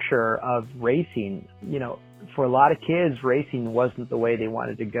structure of racing. You know, for a lot of kids, racing wasn't the way they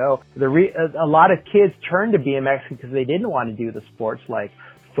wanted to go. A lot of kids turned to BMX because they didn't want to do the sports like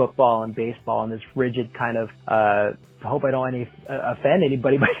football and baseball and this rigid kind of, I hope I don't offend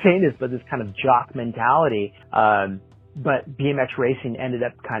anybody by saying this, but this kind of jock mentality. But BMX racing ended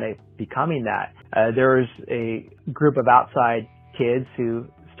up kind of becoming that. There was a group of outside kids who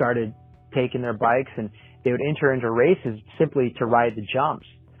started taking their bikes, and they would enter into races simply to ride the jumps.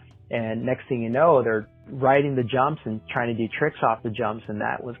 And next thing you know, they're riding the jumps and trying to do tricks off the jumps, and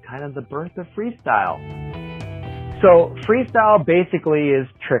that was kind of the birth of freestyle. So freestyle basically is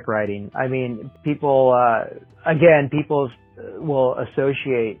trick riding. I mean, people will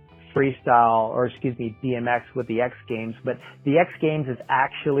associate BMX with the X Games, but the X Games is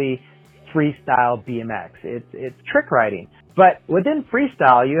actually freestyle BMX. It's trick riding. But within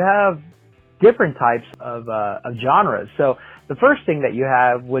freestyle, you have different types of genres. So the first thing that you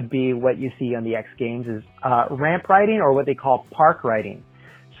have would be what you see on the X Games is ramp riding, or what they call park riding.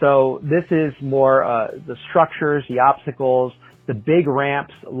 So this is more the structures, the obstacles, the big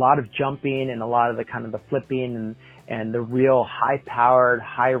ramps, a lot of jumping and a lot of the kind of the flipping and the real high-powered,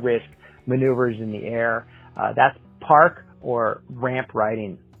 high-risk maneuvers in the air. That's park or ramp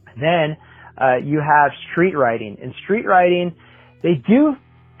riding. Then you have street riding. And street riding, they do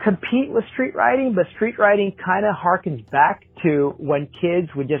compete with street riding, but street riding kind of harkens back to when kids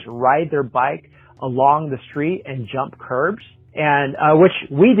would just ride their bike along the street and jump curbs. And which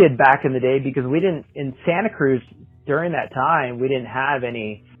we did back in the day, because we didn't, in Santa Cruz during that time, we didn't have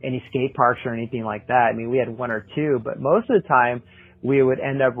any skate parks or anything like that. I mean, we had one or two, but most of the time we would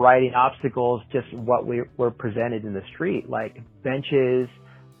end up riding obstacles just what we were presented in the street, like benches,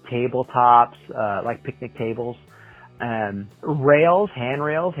 tabletops, like picnic tables, rails,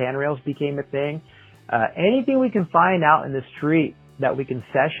 handrails became a thing. Anything we can find out in the street that we can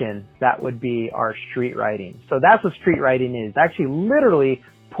session, that would be our street riding. So that's what street riding is. Actually, literally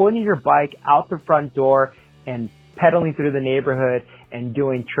putting your bike out the front door and pedaling through the neighborhood and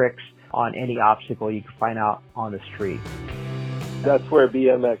doing tricks on any obstacle you can find out on the street. That's where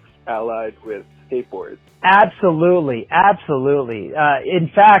BMX allied with skateboards. Absolutely. In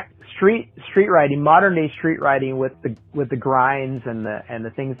fact, street riding, modern day street riding with the grinds and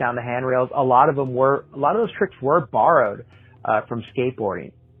the things down the handrails, a lot of those tricks were borrowed from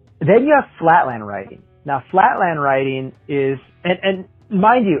skateboarding. Then you have flatland riding. Now, flatland riding is, and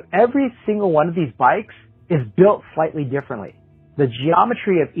mind you, every single one of these bikes is built slightly differently. The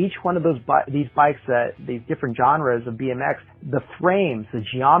geometry of each one of these bikes, these different genres of BMX, the frames, the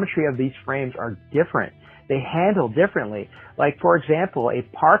geometry of these frames are different. They handle differently. Like, for example, a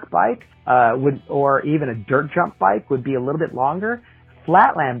park bike or even a dirt jump bike would be a little bit longer.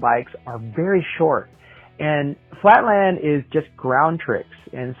 Flatland bikes are very short. And flatland is just ground tricks.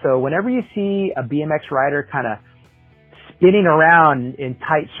 And so whenever you see a BMX rider kind of spinning around in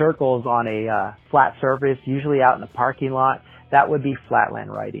tight circles on a flat surface, usually out in a parking lot, that would be flatland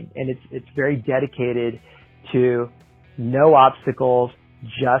riding. And it's very dedicated to no obstacles,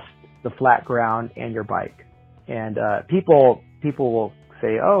 just the flat ground and your bike. And people will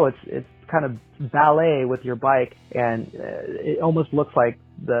say, oh, it's kind of ballet with your bike, and it almost looks like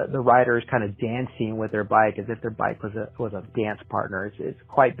the rider is kind of dancing with their bike as if their bike was a dance partner. It's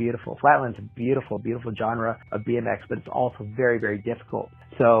quite beautiful. Flatland's a beautiful, beautiful genre of BMX, but it's also very, very difficult.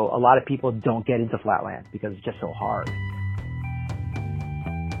 So a lot of people don't get into flatland because it's just so hard.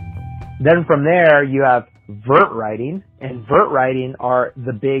 Then from there, you have vert riding, and vert riding are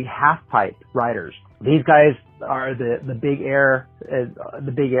the big half pipe riders. These guys are the big air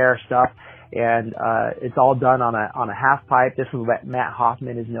stuff, and it's all done on a half pipe. This is what Matt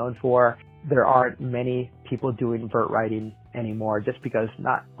Hoffman is known for. There aren't many people doing vert riding anymore, just because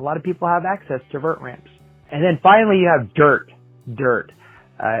not a lot of people have access to vert ramps. And then finally, you have dirt,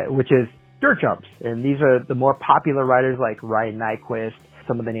 which is dirt jumps, and these are the more popular riders like Ryan Nyquist.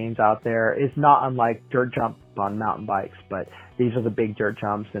 Some of the names out there. It's not unlike dirt jump on mountain bikes, but these are the big dirt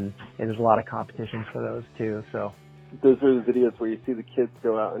jumps, and there's a lot of competitions for those too. So those are the videos where you see the kids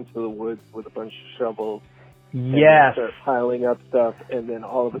go out into the woods with a bunch of shovels. Yes. And start piling up stuff, and then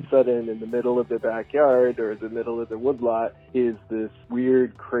all of a sudden, in the middle of their backyard or the middle of their woodlot, is this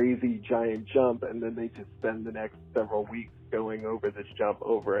weird, crazy, giant jump, and then they just spend the next several weeks going over this jump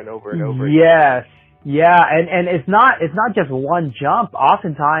over and over and over. Yes. Yeah, and it's not just one jump.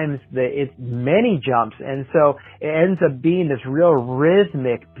 Oftentimes it's many jumps, and so it ends up being this real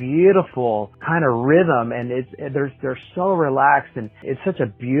rhythmic, beautiful kind of rhythm, and they're so relaxed, and it's such a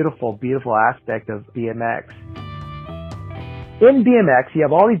beautiful, beautiful aspect of BMX. In BMX, you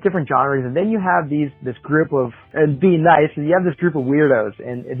have all these different genres, and then you have this group of, and being nice, and you have this group of weirdos,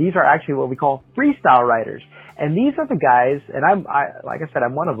 and these are actually what we call freestyle riders. And these are the guys, and like I said,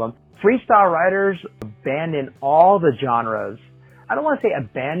 I'm one of them. Freestyle riders abandon all the genres. I don't want to say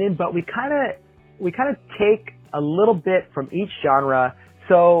abandon, but we kind of take a little bit from each genre.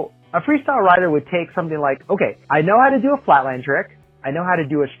 So a freestyle rider would take something like, okay, I know how to do a flatland trick. I know how to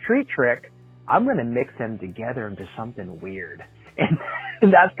do a street trick. I'm going to mix them together into something weird.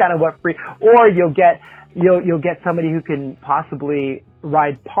 And that's kind of what or you'll get somebody who can possibly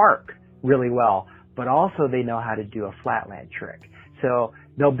ride park really well, but also they know how to do a flatland trick. So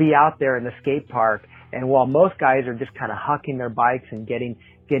they'll be out there in the skate park, and while most guys are just kind of hucking their bikes and getting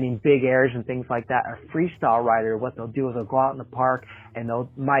big airs and things like that, a freestyle rider, what they'll do is they'll go out in the park and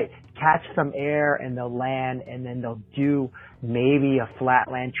might catch some air and they'll land, and then they'll do maybe a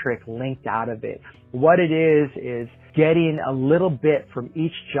flatland trick linked out of it. What it is getting a little bit from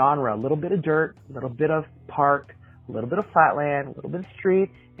each genre, a little bit of dirt, a little bit of park, a little bit of flatland, a little bit of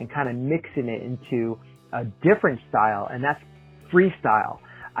street, and kind of mixing it into a different style, and that's freestyle.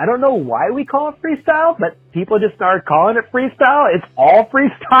 I don't know why we call it freestyle, but people just started calling it freestyle. It's all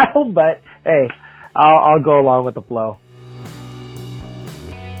freestyle, but hey, I'll go along with the flow.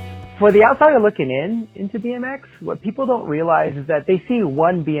 For the outsider looking into BMX, what people don't realize is that they see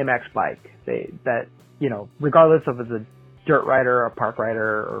one BMX bike. Regardless of if it's a dirt rider, or a park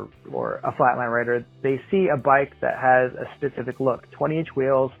rider, or a flatland rider, they see a bike that has a specific look, 20-inch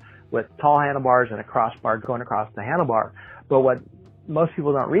wheels with tall handlebars and a crossbar going across the handlebar. But what most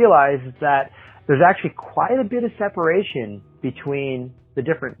people don't realize is that there's actually quite a bit of separation between the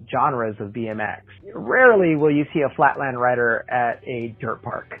different genres of BMX. Rarely will you see a flatland rider at a dirt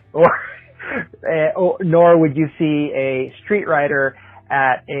park, nor would you see a street rider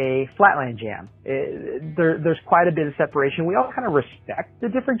at a flatland jam. There's quite a bit of separation. We all kind of respect the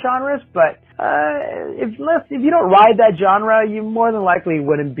different genres, but if you don't ride that genre, you more than likely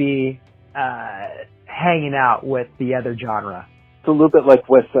wouldn't be hanging out with the other genre. It's a little bit like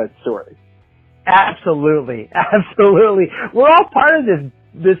West Side Story. Absolutely. We're all part of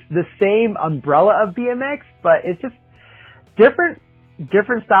the same umbrella of BMX, but it's just different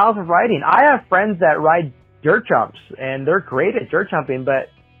styles of riding. I have friends that ride dirt jumps, and they're great at dirt jumping, but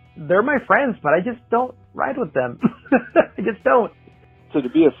they're my friends, but I just don't ride with them. I just don't. So to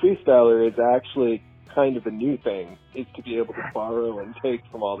be a freestyler is actually kind of a new thing, is to be able to borrow and take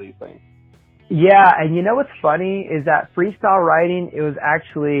from all these things. Yeah, and you know what's funny is that freestyle riding, it was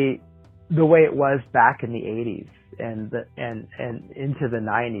actually the way it was back in the 80s and into the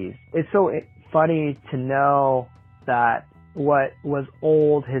 90s. It's so funny to know that what was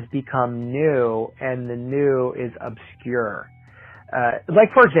old has become new and the new is obscure.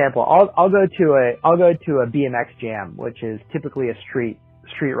 Like for example, I'll go to a BMX jam, which is typically a street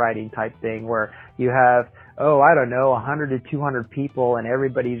riding type thing where you have, 100 to 200 people and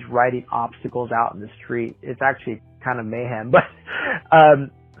everybody's riding obstacles out in the street. It's actually kind of mayhem, but,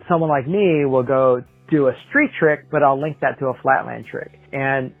 someone like me will go do a street trick, but I'll link that to a flatland trick.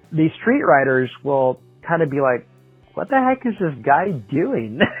 And these street riders will kind of be like, what the heck is this guy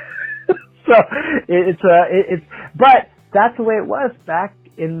doing? So but that's the way it was back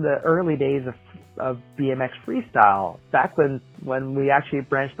in the early days of BMX freestyle. Back when we actually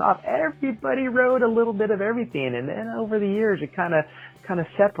branched off, everybody rode a little bit of everything. And then over the years, it kind of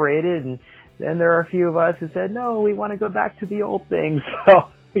separated. And then there are a few of us who said, no, we want to go back to the old things. So,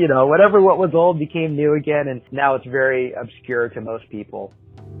 what was old became new again. And now it's very obscure to most people.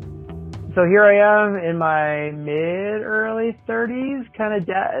 So here I am in my early 30s, kind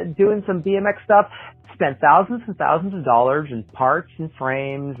of doing some BMX stuff. Spent thousands and thousands of dollars in parts and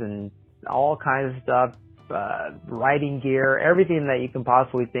frames and all kinds of stuff, riding gear, everything that you can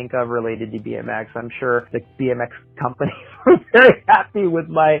possibly think of related to BMX. I'm sure the BMX companies were very happy with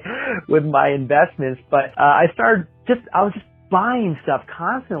my investments, but I was just buying stuff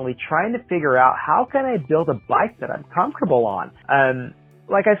constantly, trying to figure out how can I build a bike that I'm comfortable on.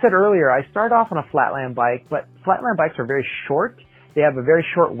 Like I said earlier, I started off on a flatland bike, but flatland bikes are very short. They have a very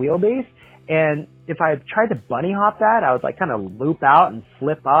short wheelbase. And if I tried to bunny hop that, I would kind of loop out and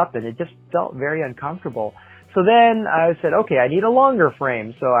flip up, and it just felt very uncomfortable. So then I said, okay, I need a longer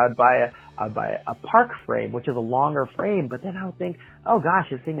frame. So I'd buy a park frame, which is a longer frame. But then I would think, oh gosh,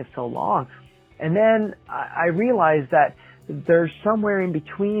 this thing is so long. And then I realized that there's somewhere in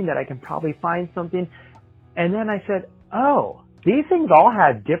between that I can probably find something. And then I said, oh, these things all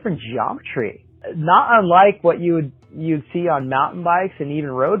have different geometry, not unlike what you'd see on mountain bikes and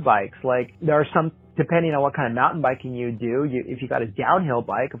even road bikes. Like there are some, depending on what kind of mountain biking you do, if you got a downhill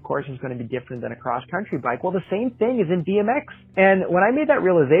bike, of course, it's going to be different than a cross-country bike. Well, the same thing is in BMX. And when I made that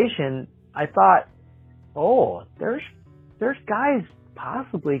realization, I thought, oh, there's guys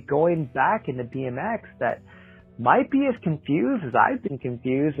possibly going back into BMX that might be as confused as I've been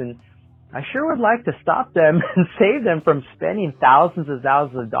confused, and I sure would like to stop them and save them from spending thousands and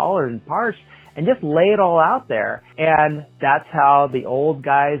thousands of dollars in parts and just lay it all out there. And that's how the Old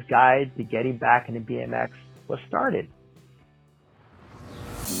Guy's Guide to Getting Back into BMX was started.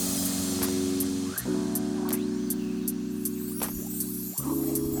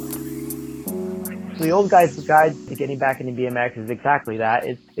 The Old Guy's Guide to Getting Back into BMX is exactly that.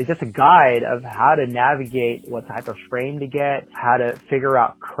 It's just a guide of how to navigate what type of frame to get, how to figure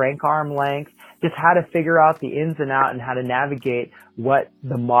out crank arm length, just how to figure out the ins and outs and how to navigate what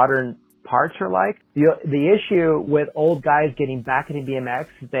the modern parts are like. The issue with old guys getting back into BMX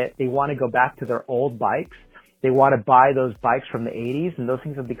is that they want to go back to their old bikes. They want to buy those bikes from the 80s, and those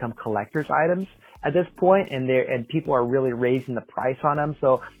things have become collector's items at this point, and people are really raising the price on them.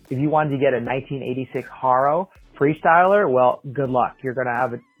 So if you wanted to get a 1986 Haro freestyler, well, good luck. You're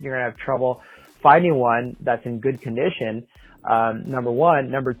gonna have trouble finding one that's in good condition. Number one.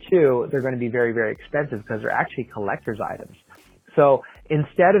 Number two, they're going to be very, very expensive because they're actually collector's items. So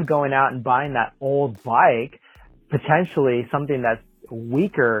instead of going out and buying that old bike, potentially something that's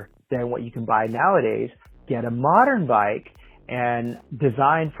weaker than what you can buy nowadays, get a modern bike and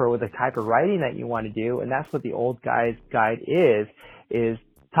design for the type of riding that you want to do. And that's what the Old Guy's Guide is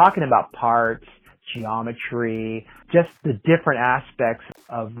talking about parts, geometry, just the different aspects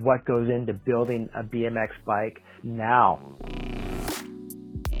of what goes into building a BMX bike now.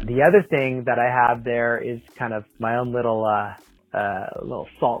 The other thing that I have there is kind of my own little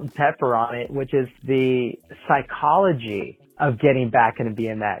salt and pepper on it, which is the psychology of getting back into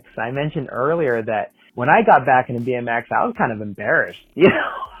BMX. I mentioned earlier that when I got back into BMX, I was kind of embarrassed.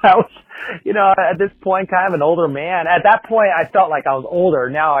 I was, at this point, kind of an older man. At that point, I felt like I was older.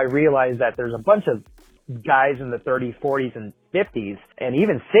 Now I realize that there's a bunch of guys in the 30s, 40s, and 50s, and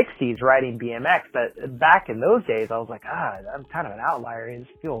even 60s riding BMX. But back in those days, I was like, I'm kind of an outlier. I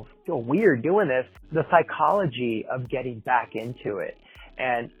just feel weird doing this. The psychology of getting back into it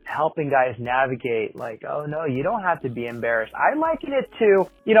and helping guys navigate, like, oh no, you don't have to be embarrassed. I liken it to,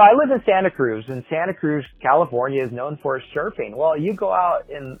 I live in Santa Cruz, and Santa Cruz, California is known for surfing. Well, you go out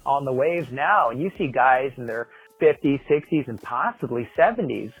on the waves now and you see guys in their 50s, 60s, and possibly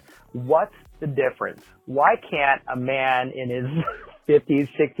 70s. What's the difference? Why can't a man in his 50s,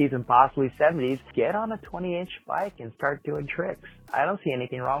 60s, and possibly 70s, get on a 20-inch bike and start doing tricks. I don't see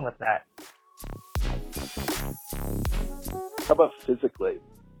anything wrong with that. How about physically?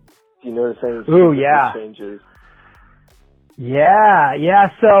 Do you notice any changes? Yeah.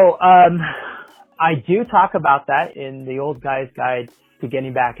 So I do talk about that in the Old Guy's Guide to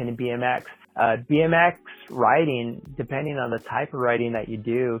Getting Back into BMX. BMX riding, depending on the type of riding that you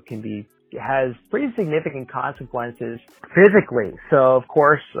do, has pretty significant consequences physically. So of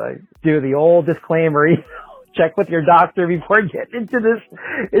course, do the old disclaimer, check with your doctor before getting into this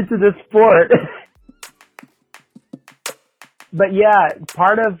sport. But yeah,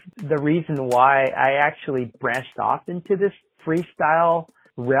 part of the reason why I actually branched off into this freestyle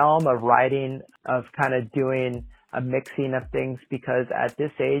realm of riding, of kind of doing a mixing of things, because at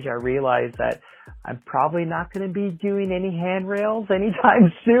this age I realized that I'm probably not going to be doing any handrails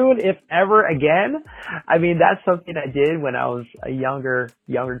anytime soon, if ever again. I mean, that's something I did when I was a younger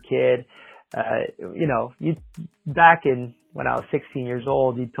kid. Back when I was 16 years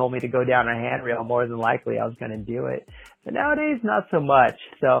old, you told me to go down a handrail, more than likely I was going to do it. But nowadays, not so much.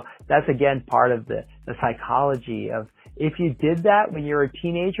 So that's, again, part of the psychology of, if you did that when you were a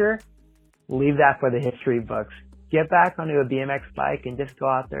teenager, leave that for the history books. Get back onto a BMX bike and just go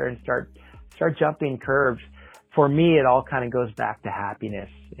out there and start jumping curves. For me, it all kind of goes back to happiness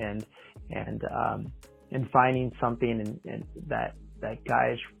and finding something and that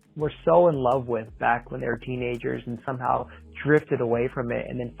guys were so in love with back when they were teenagers, and somehow drifted away from it,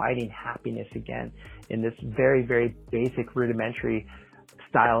 and then finding happiness again in this very, very basic rudimentary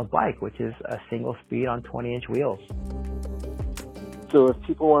style of bike, which is a single speed on 20-inch wheels. So if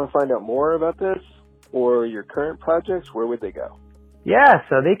people want to find out more about this or your current projects, where would they go? Yeah,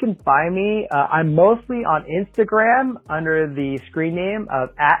 so they can find me. I'm mostly on Instagram under the screen name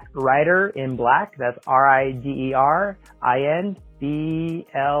of @RiderInBlack. That's RIDERINBLACK.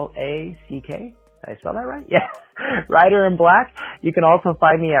 Did I spell that right? Yeah. Rider in Black. You can also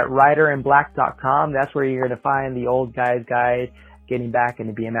find me at riderinblack.com. That's where you're going to find the Old Guy's Guide Getting Back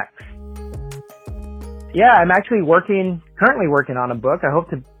into BMX. Yeah, I'm actually currently working on a book. I hope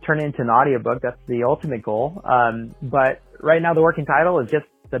to turn it into an audiobook. That's the ultimate goal. But right now the working title is just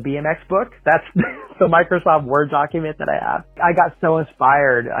the BMX book. That's the Microsoft Word document that I have. I got so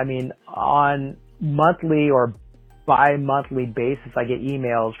inspired. I mean, on monthly or bi-monthly basis, I get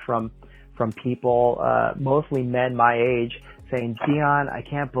emails from people, mostly men my age, saying, Dion, I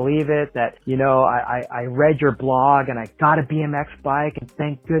can't believe it that, I read your blog and I got a BMX bike, and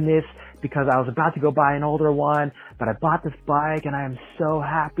thank goodness, because I was about to go buy an older one, but I bought this bike and I am so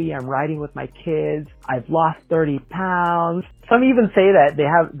happy. I'm riding with my kids. I've lost 30 pounds. Some even say that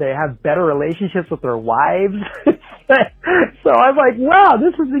they have better relationships with their wives. So I'm like, wow,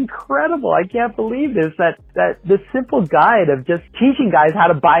 this is incredible. I can't believe this, that this simple guide of just teaching guys how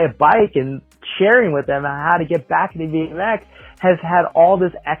to buy a bike and sharing with them how to get back into BMX has had all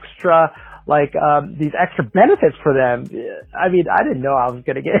this extra, these extra benefits for them. I mean, I didn't know I was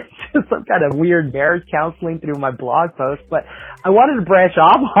going to get into some kind of weird marriage counseling through my blog post, but I wanted to branch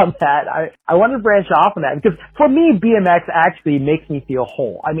off on that. I wanted to branch off on that because for me, BMX actually makes me feel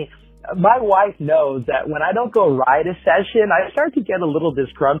whole. I mean, my wife knows that when I don't go ride a session, I start to get a little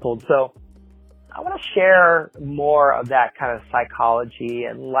disgruntled. So I want to share more of that kind of psychology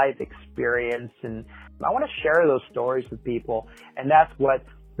and life experience. And I want to share those stories with people. And that's what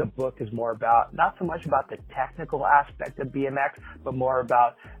the book is more about. Not so much about the technical aspect of BMX, but more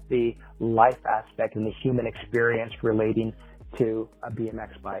about the life aspect and the human experience relating to a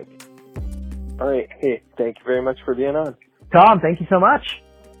BMX bike. All right. Hey, thank you very much for being on. Tom, thank you so much.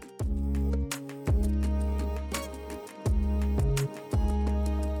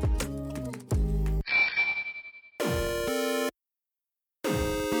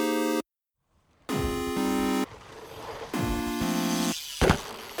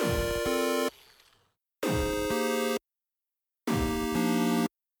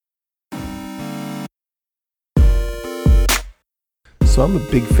 So I'm a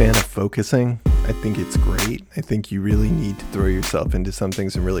big fan of focusing. I think it's great. I think you really need to throw yourself into some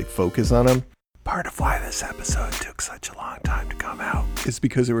things and really focus on them. Part of why this episode took such a long time to come out is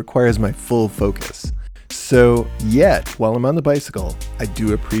because it requires my full focus. So yet, while I'm on the bicycle, I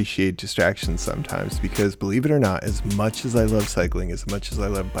do appreciate distractions sometimes because, believe it or not, as much as I love cycling, as much as I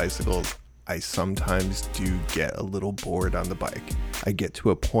love bicycles, I sometimes do get a little bored on the bike. I get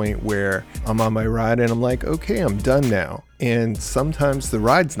to a point where I'm on my ride and I'm like, okay, I'm done now. And sometimes the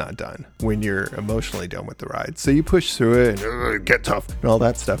ride's not done when you're emotionally done with the ride. So you push through it and get tough and all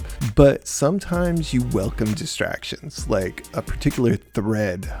that stuff. But sometimes you welcome distractions, like a particular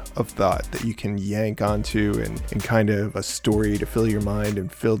thread of thought that you can yank onto and kind of a story to fill your mind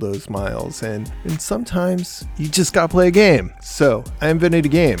and fill those miles. And sometimes you just gotta play a game. So I invented a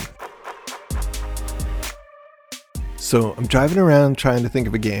game. So I'm driving around trying to think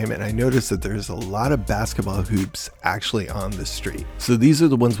of a game, and I noticed that there's a lot of basketball hoops actually on the street. So these are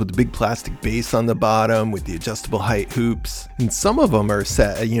the ones with the big plastic base on the bottom with the adjustable height hoops. And some of them are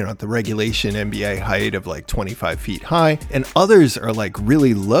set, at the regulation NBA height of like 25 feet high, and others are like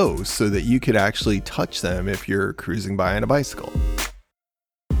really low so that you could actually touch them if you're cruising by on a bicycle.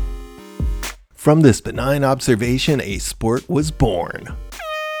 From this benign observation, a sport was born.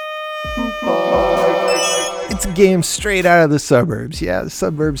 It's a game straight out of the suburbs. Yeah, the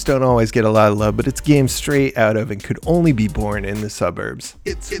suburbs don't always get a lot of love, but it's a game straight out of and could only be born in the suburbs.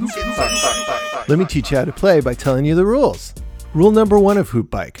 Let me teach you how to play by telling you the rules. Rule number 1 of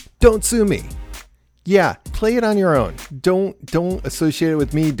Hoop Bike: don't sue me. Yeah, play it on your own. Don't associate it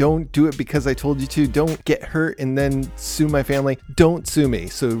with me. Don't do it because I told you to. Don't get hurt and then sue my family. Don't sue me.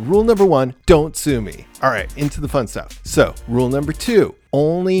 So rule number 1, don't sue me. All right, into the fun stuff. So rule number 2,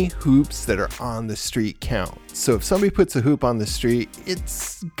 only hoops that are on the street count. So if somebody puts a hoop on the street,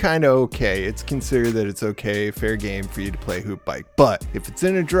 it's kind of okay. It's considered that it's okay, fair game for you to play Hoop Bike. But if it's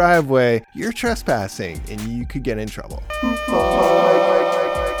in a driveway, you're trespassing and you could get in trouble.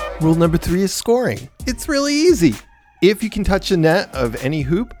 Rule number 3 is scoring. It's really easy. If you can touch the net of any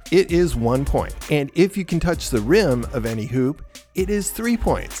hoop, it is 1 point. And if you can touch the rim of any hoop, it is 3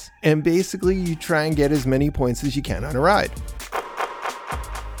 points. And basically you try and get as many points as you can on a ride.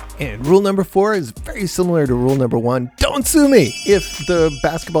 And rule number 4 is very similar to rule number 1. Don't sue me. If the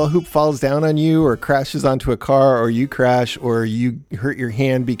basketball hoop falls down on you or crashes onto a car, or you crash, or you hurt your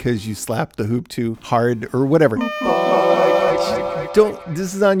hand because you slapped the hoop too hard or whatever,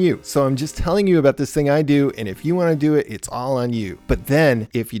 this is on you. So I'm just telling you about this thing I do, and if you want to do it, it's all on you. But then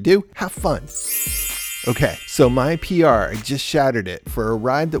if you do, have fun. Okay, so my PR, I just shattered it. For a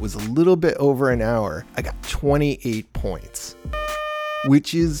ride that was a little bit over an hour, I got 28 points,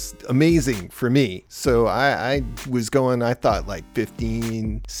 which is amazing for me. So I was going, I thought like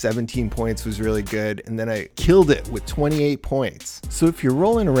 15, 17 points was really good. And then I killed it with 28 points. So if you're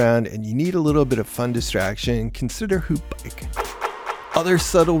rolling around and you need a little bit of fun distraction, consider Hoop Bike. Other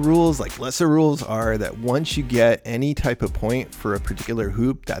subtle rules, like lesser rules, are that once you get any type of point for a particular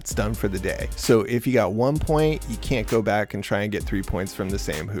hoop, that's done for the day. So if you got 1 point, you can't go back and try and get 3 points from the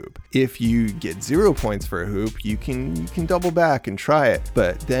same hoop. If you get 0 points for a hoop, you can double back and try it.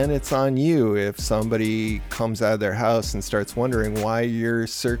 But then it's on you if somebody comes out of their house and starts wondering why you're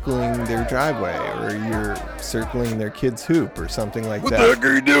circling their driveway or you're circling their kid's hoop or something like that. What the heck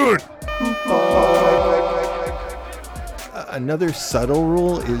are you doing? Another subtle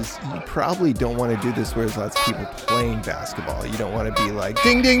rule is you probably don't want to do this where there's lots of people playing basketball. You don't want to be like,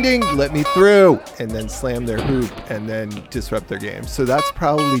 ding, ding, ding, let me through, and then slam their hoop and then disrupt their game. So that's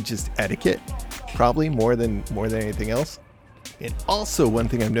probably just etiquette, probably more than anything else. And also one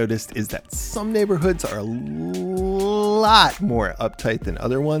thing I've noticed is that some neighborhoods are a lot more uptight than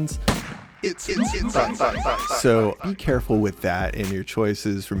other ones. So be careful with that in your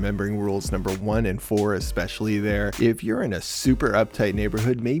choices, remembering rules number 1 and 4, especially there. If you're in a super uptight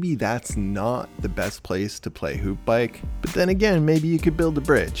neighborhood, maybe that's not the best place to play Hoop Bike. But then again, maybe you could build a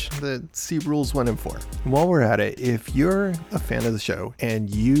bridge. Let's see rules 1 and 4. And while we're at it, if you're a fan of the show and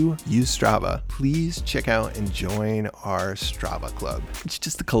you use Strava, please check out and join our Strava Club. It's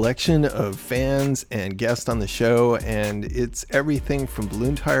just a collection of fans and guests on the show, and it's everything from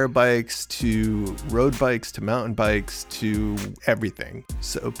balloon tire bikes to road bikes to mountain bikes to everything.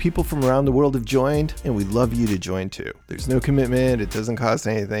 So people from around the world have joined, and we'd love you to join too. There's no commitment, it doesn't cost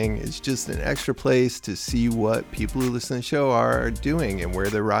anything. It's just an extra place to see what people who listen to the show are doing and where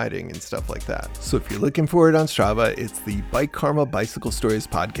they're riding and stuff like that. So if you're looking for it on Strava, it's the Bike Karma Bicycle Stories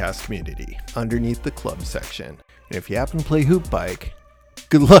podcast community underneath the club section. And if you happen to play Hoop Bike,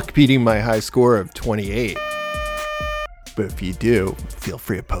 good luck beating my high score of 28. But if you do, feel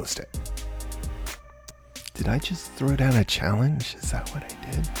free to post it. Did I just throw down a challenge? Is that what I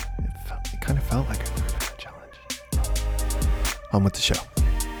did? It kind of felt like I threw down a challenge. On with the show.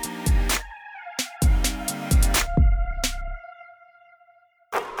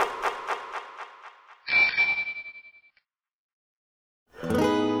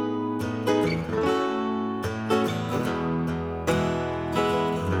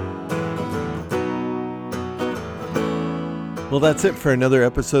 Well, that's it for another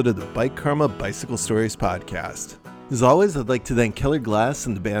episode of the Bike Karma Bicycle Stories podcast. As always, I'd like to thank Killer Glass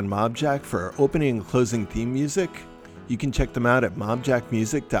and the band Mobjack for our opening and closing theme music. You can check them out at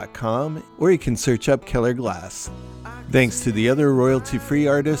mobjackmusic.com, or you can search up Killer Glass. Thanks to the other royalty-free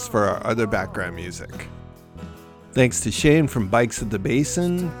artists for our other background music. Thanks to Shane from Bikes at the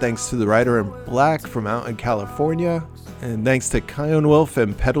Basin, thanks to the Rider in Black from out in California, and thanks to Kion Wolf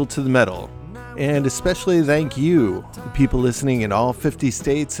and Pedal to the Metal. And especially thank you, the people listening in all 50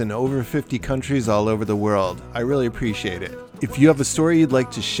 states and over 50 countries all over the world. I really appreciate it. If you have a story you'd like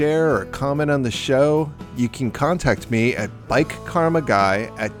to share or comment on the show, you can contact me at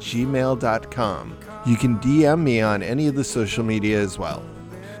bikekarmaguy@gmail.com. You can DM me on any of the social media as well.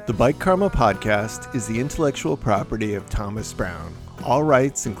 The Bike Karma podcast is the intellectual property of Thomas Brown. All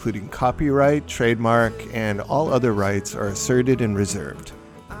rights, including copyright, trademark, and all other rights, are asserted and reserved.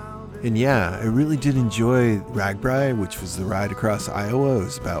 And yeah, I really did enjoy Ragbri, which was the ride across Iowa. It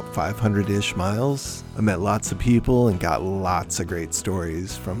was about 500-ish miles. I met lots of people and got lots of great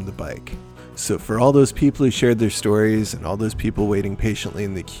stories from the bike. So for all those people who shared their stories and all those people waiting patiently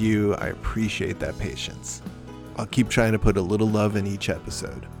in the queue, I appreciate that patience. I'll keep trying to put a little love in each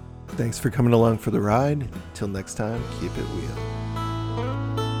episode. Thanks for coming along for the ride. Till next time, keep it wheel.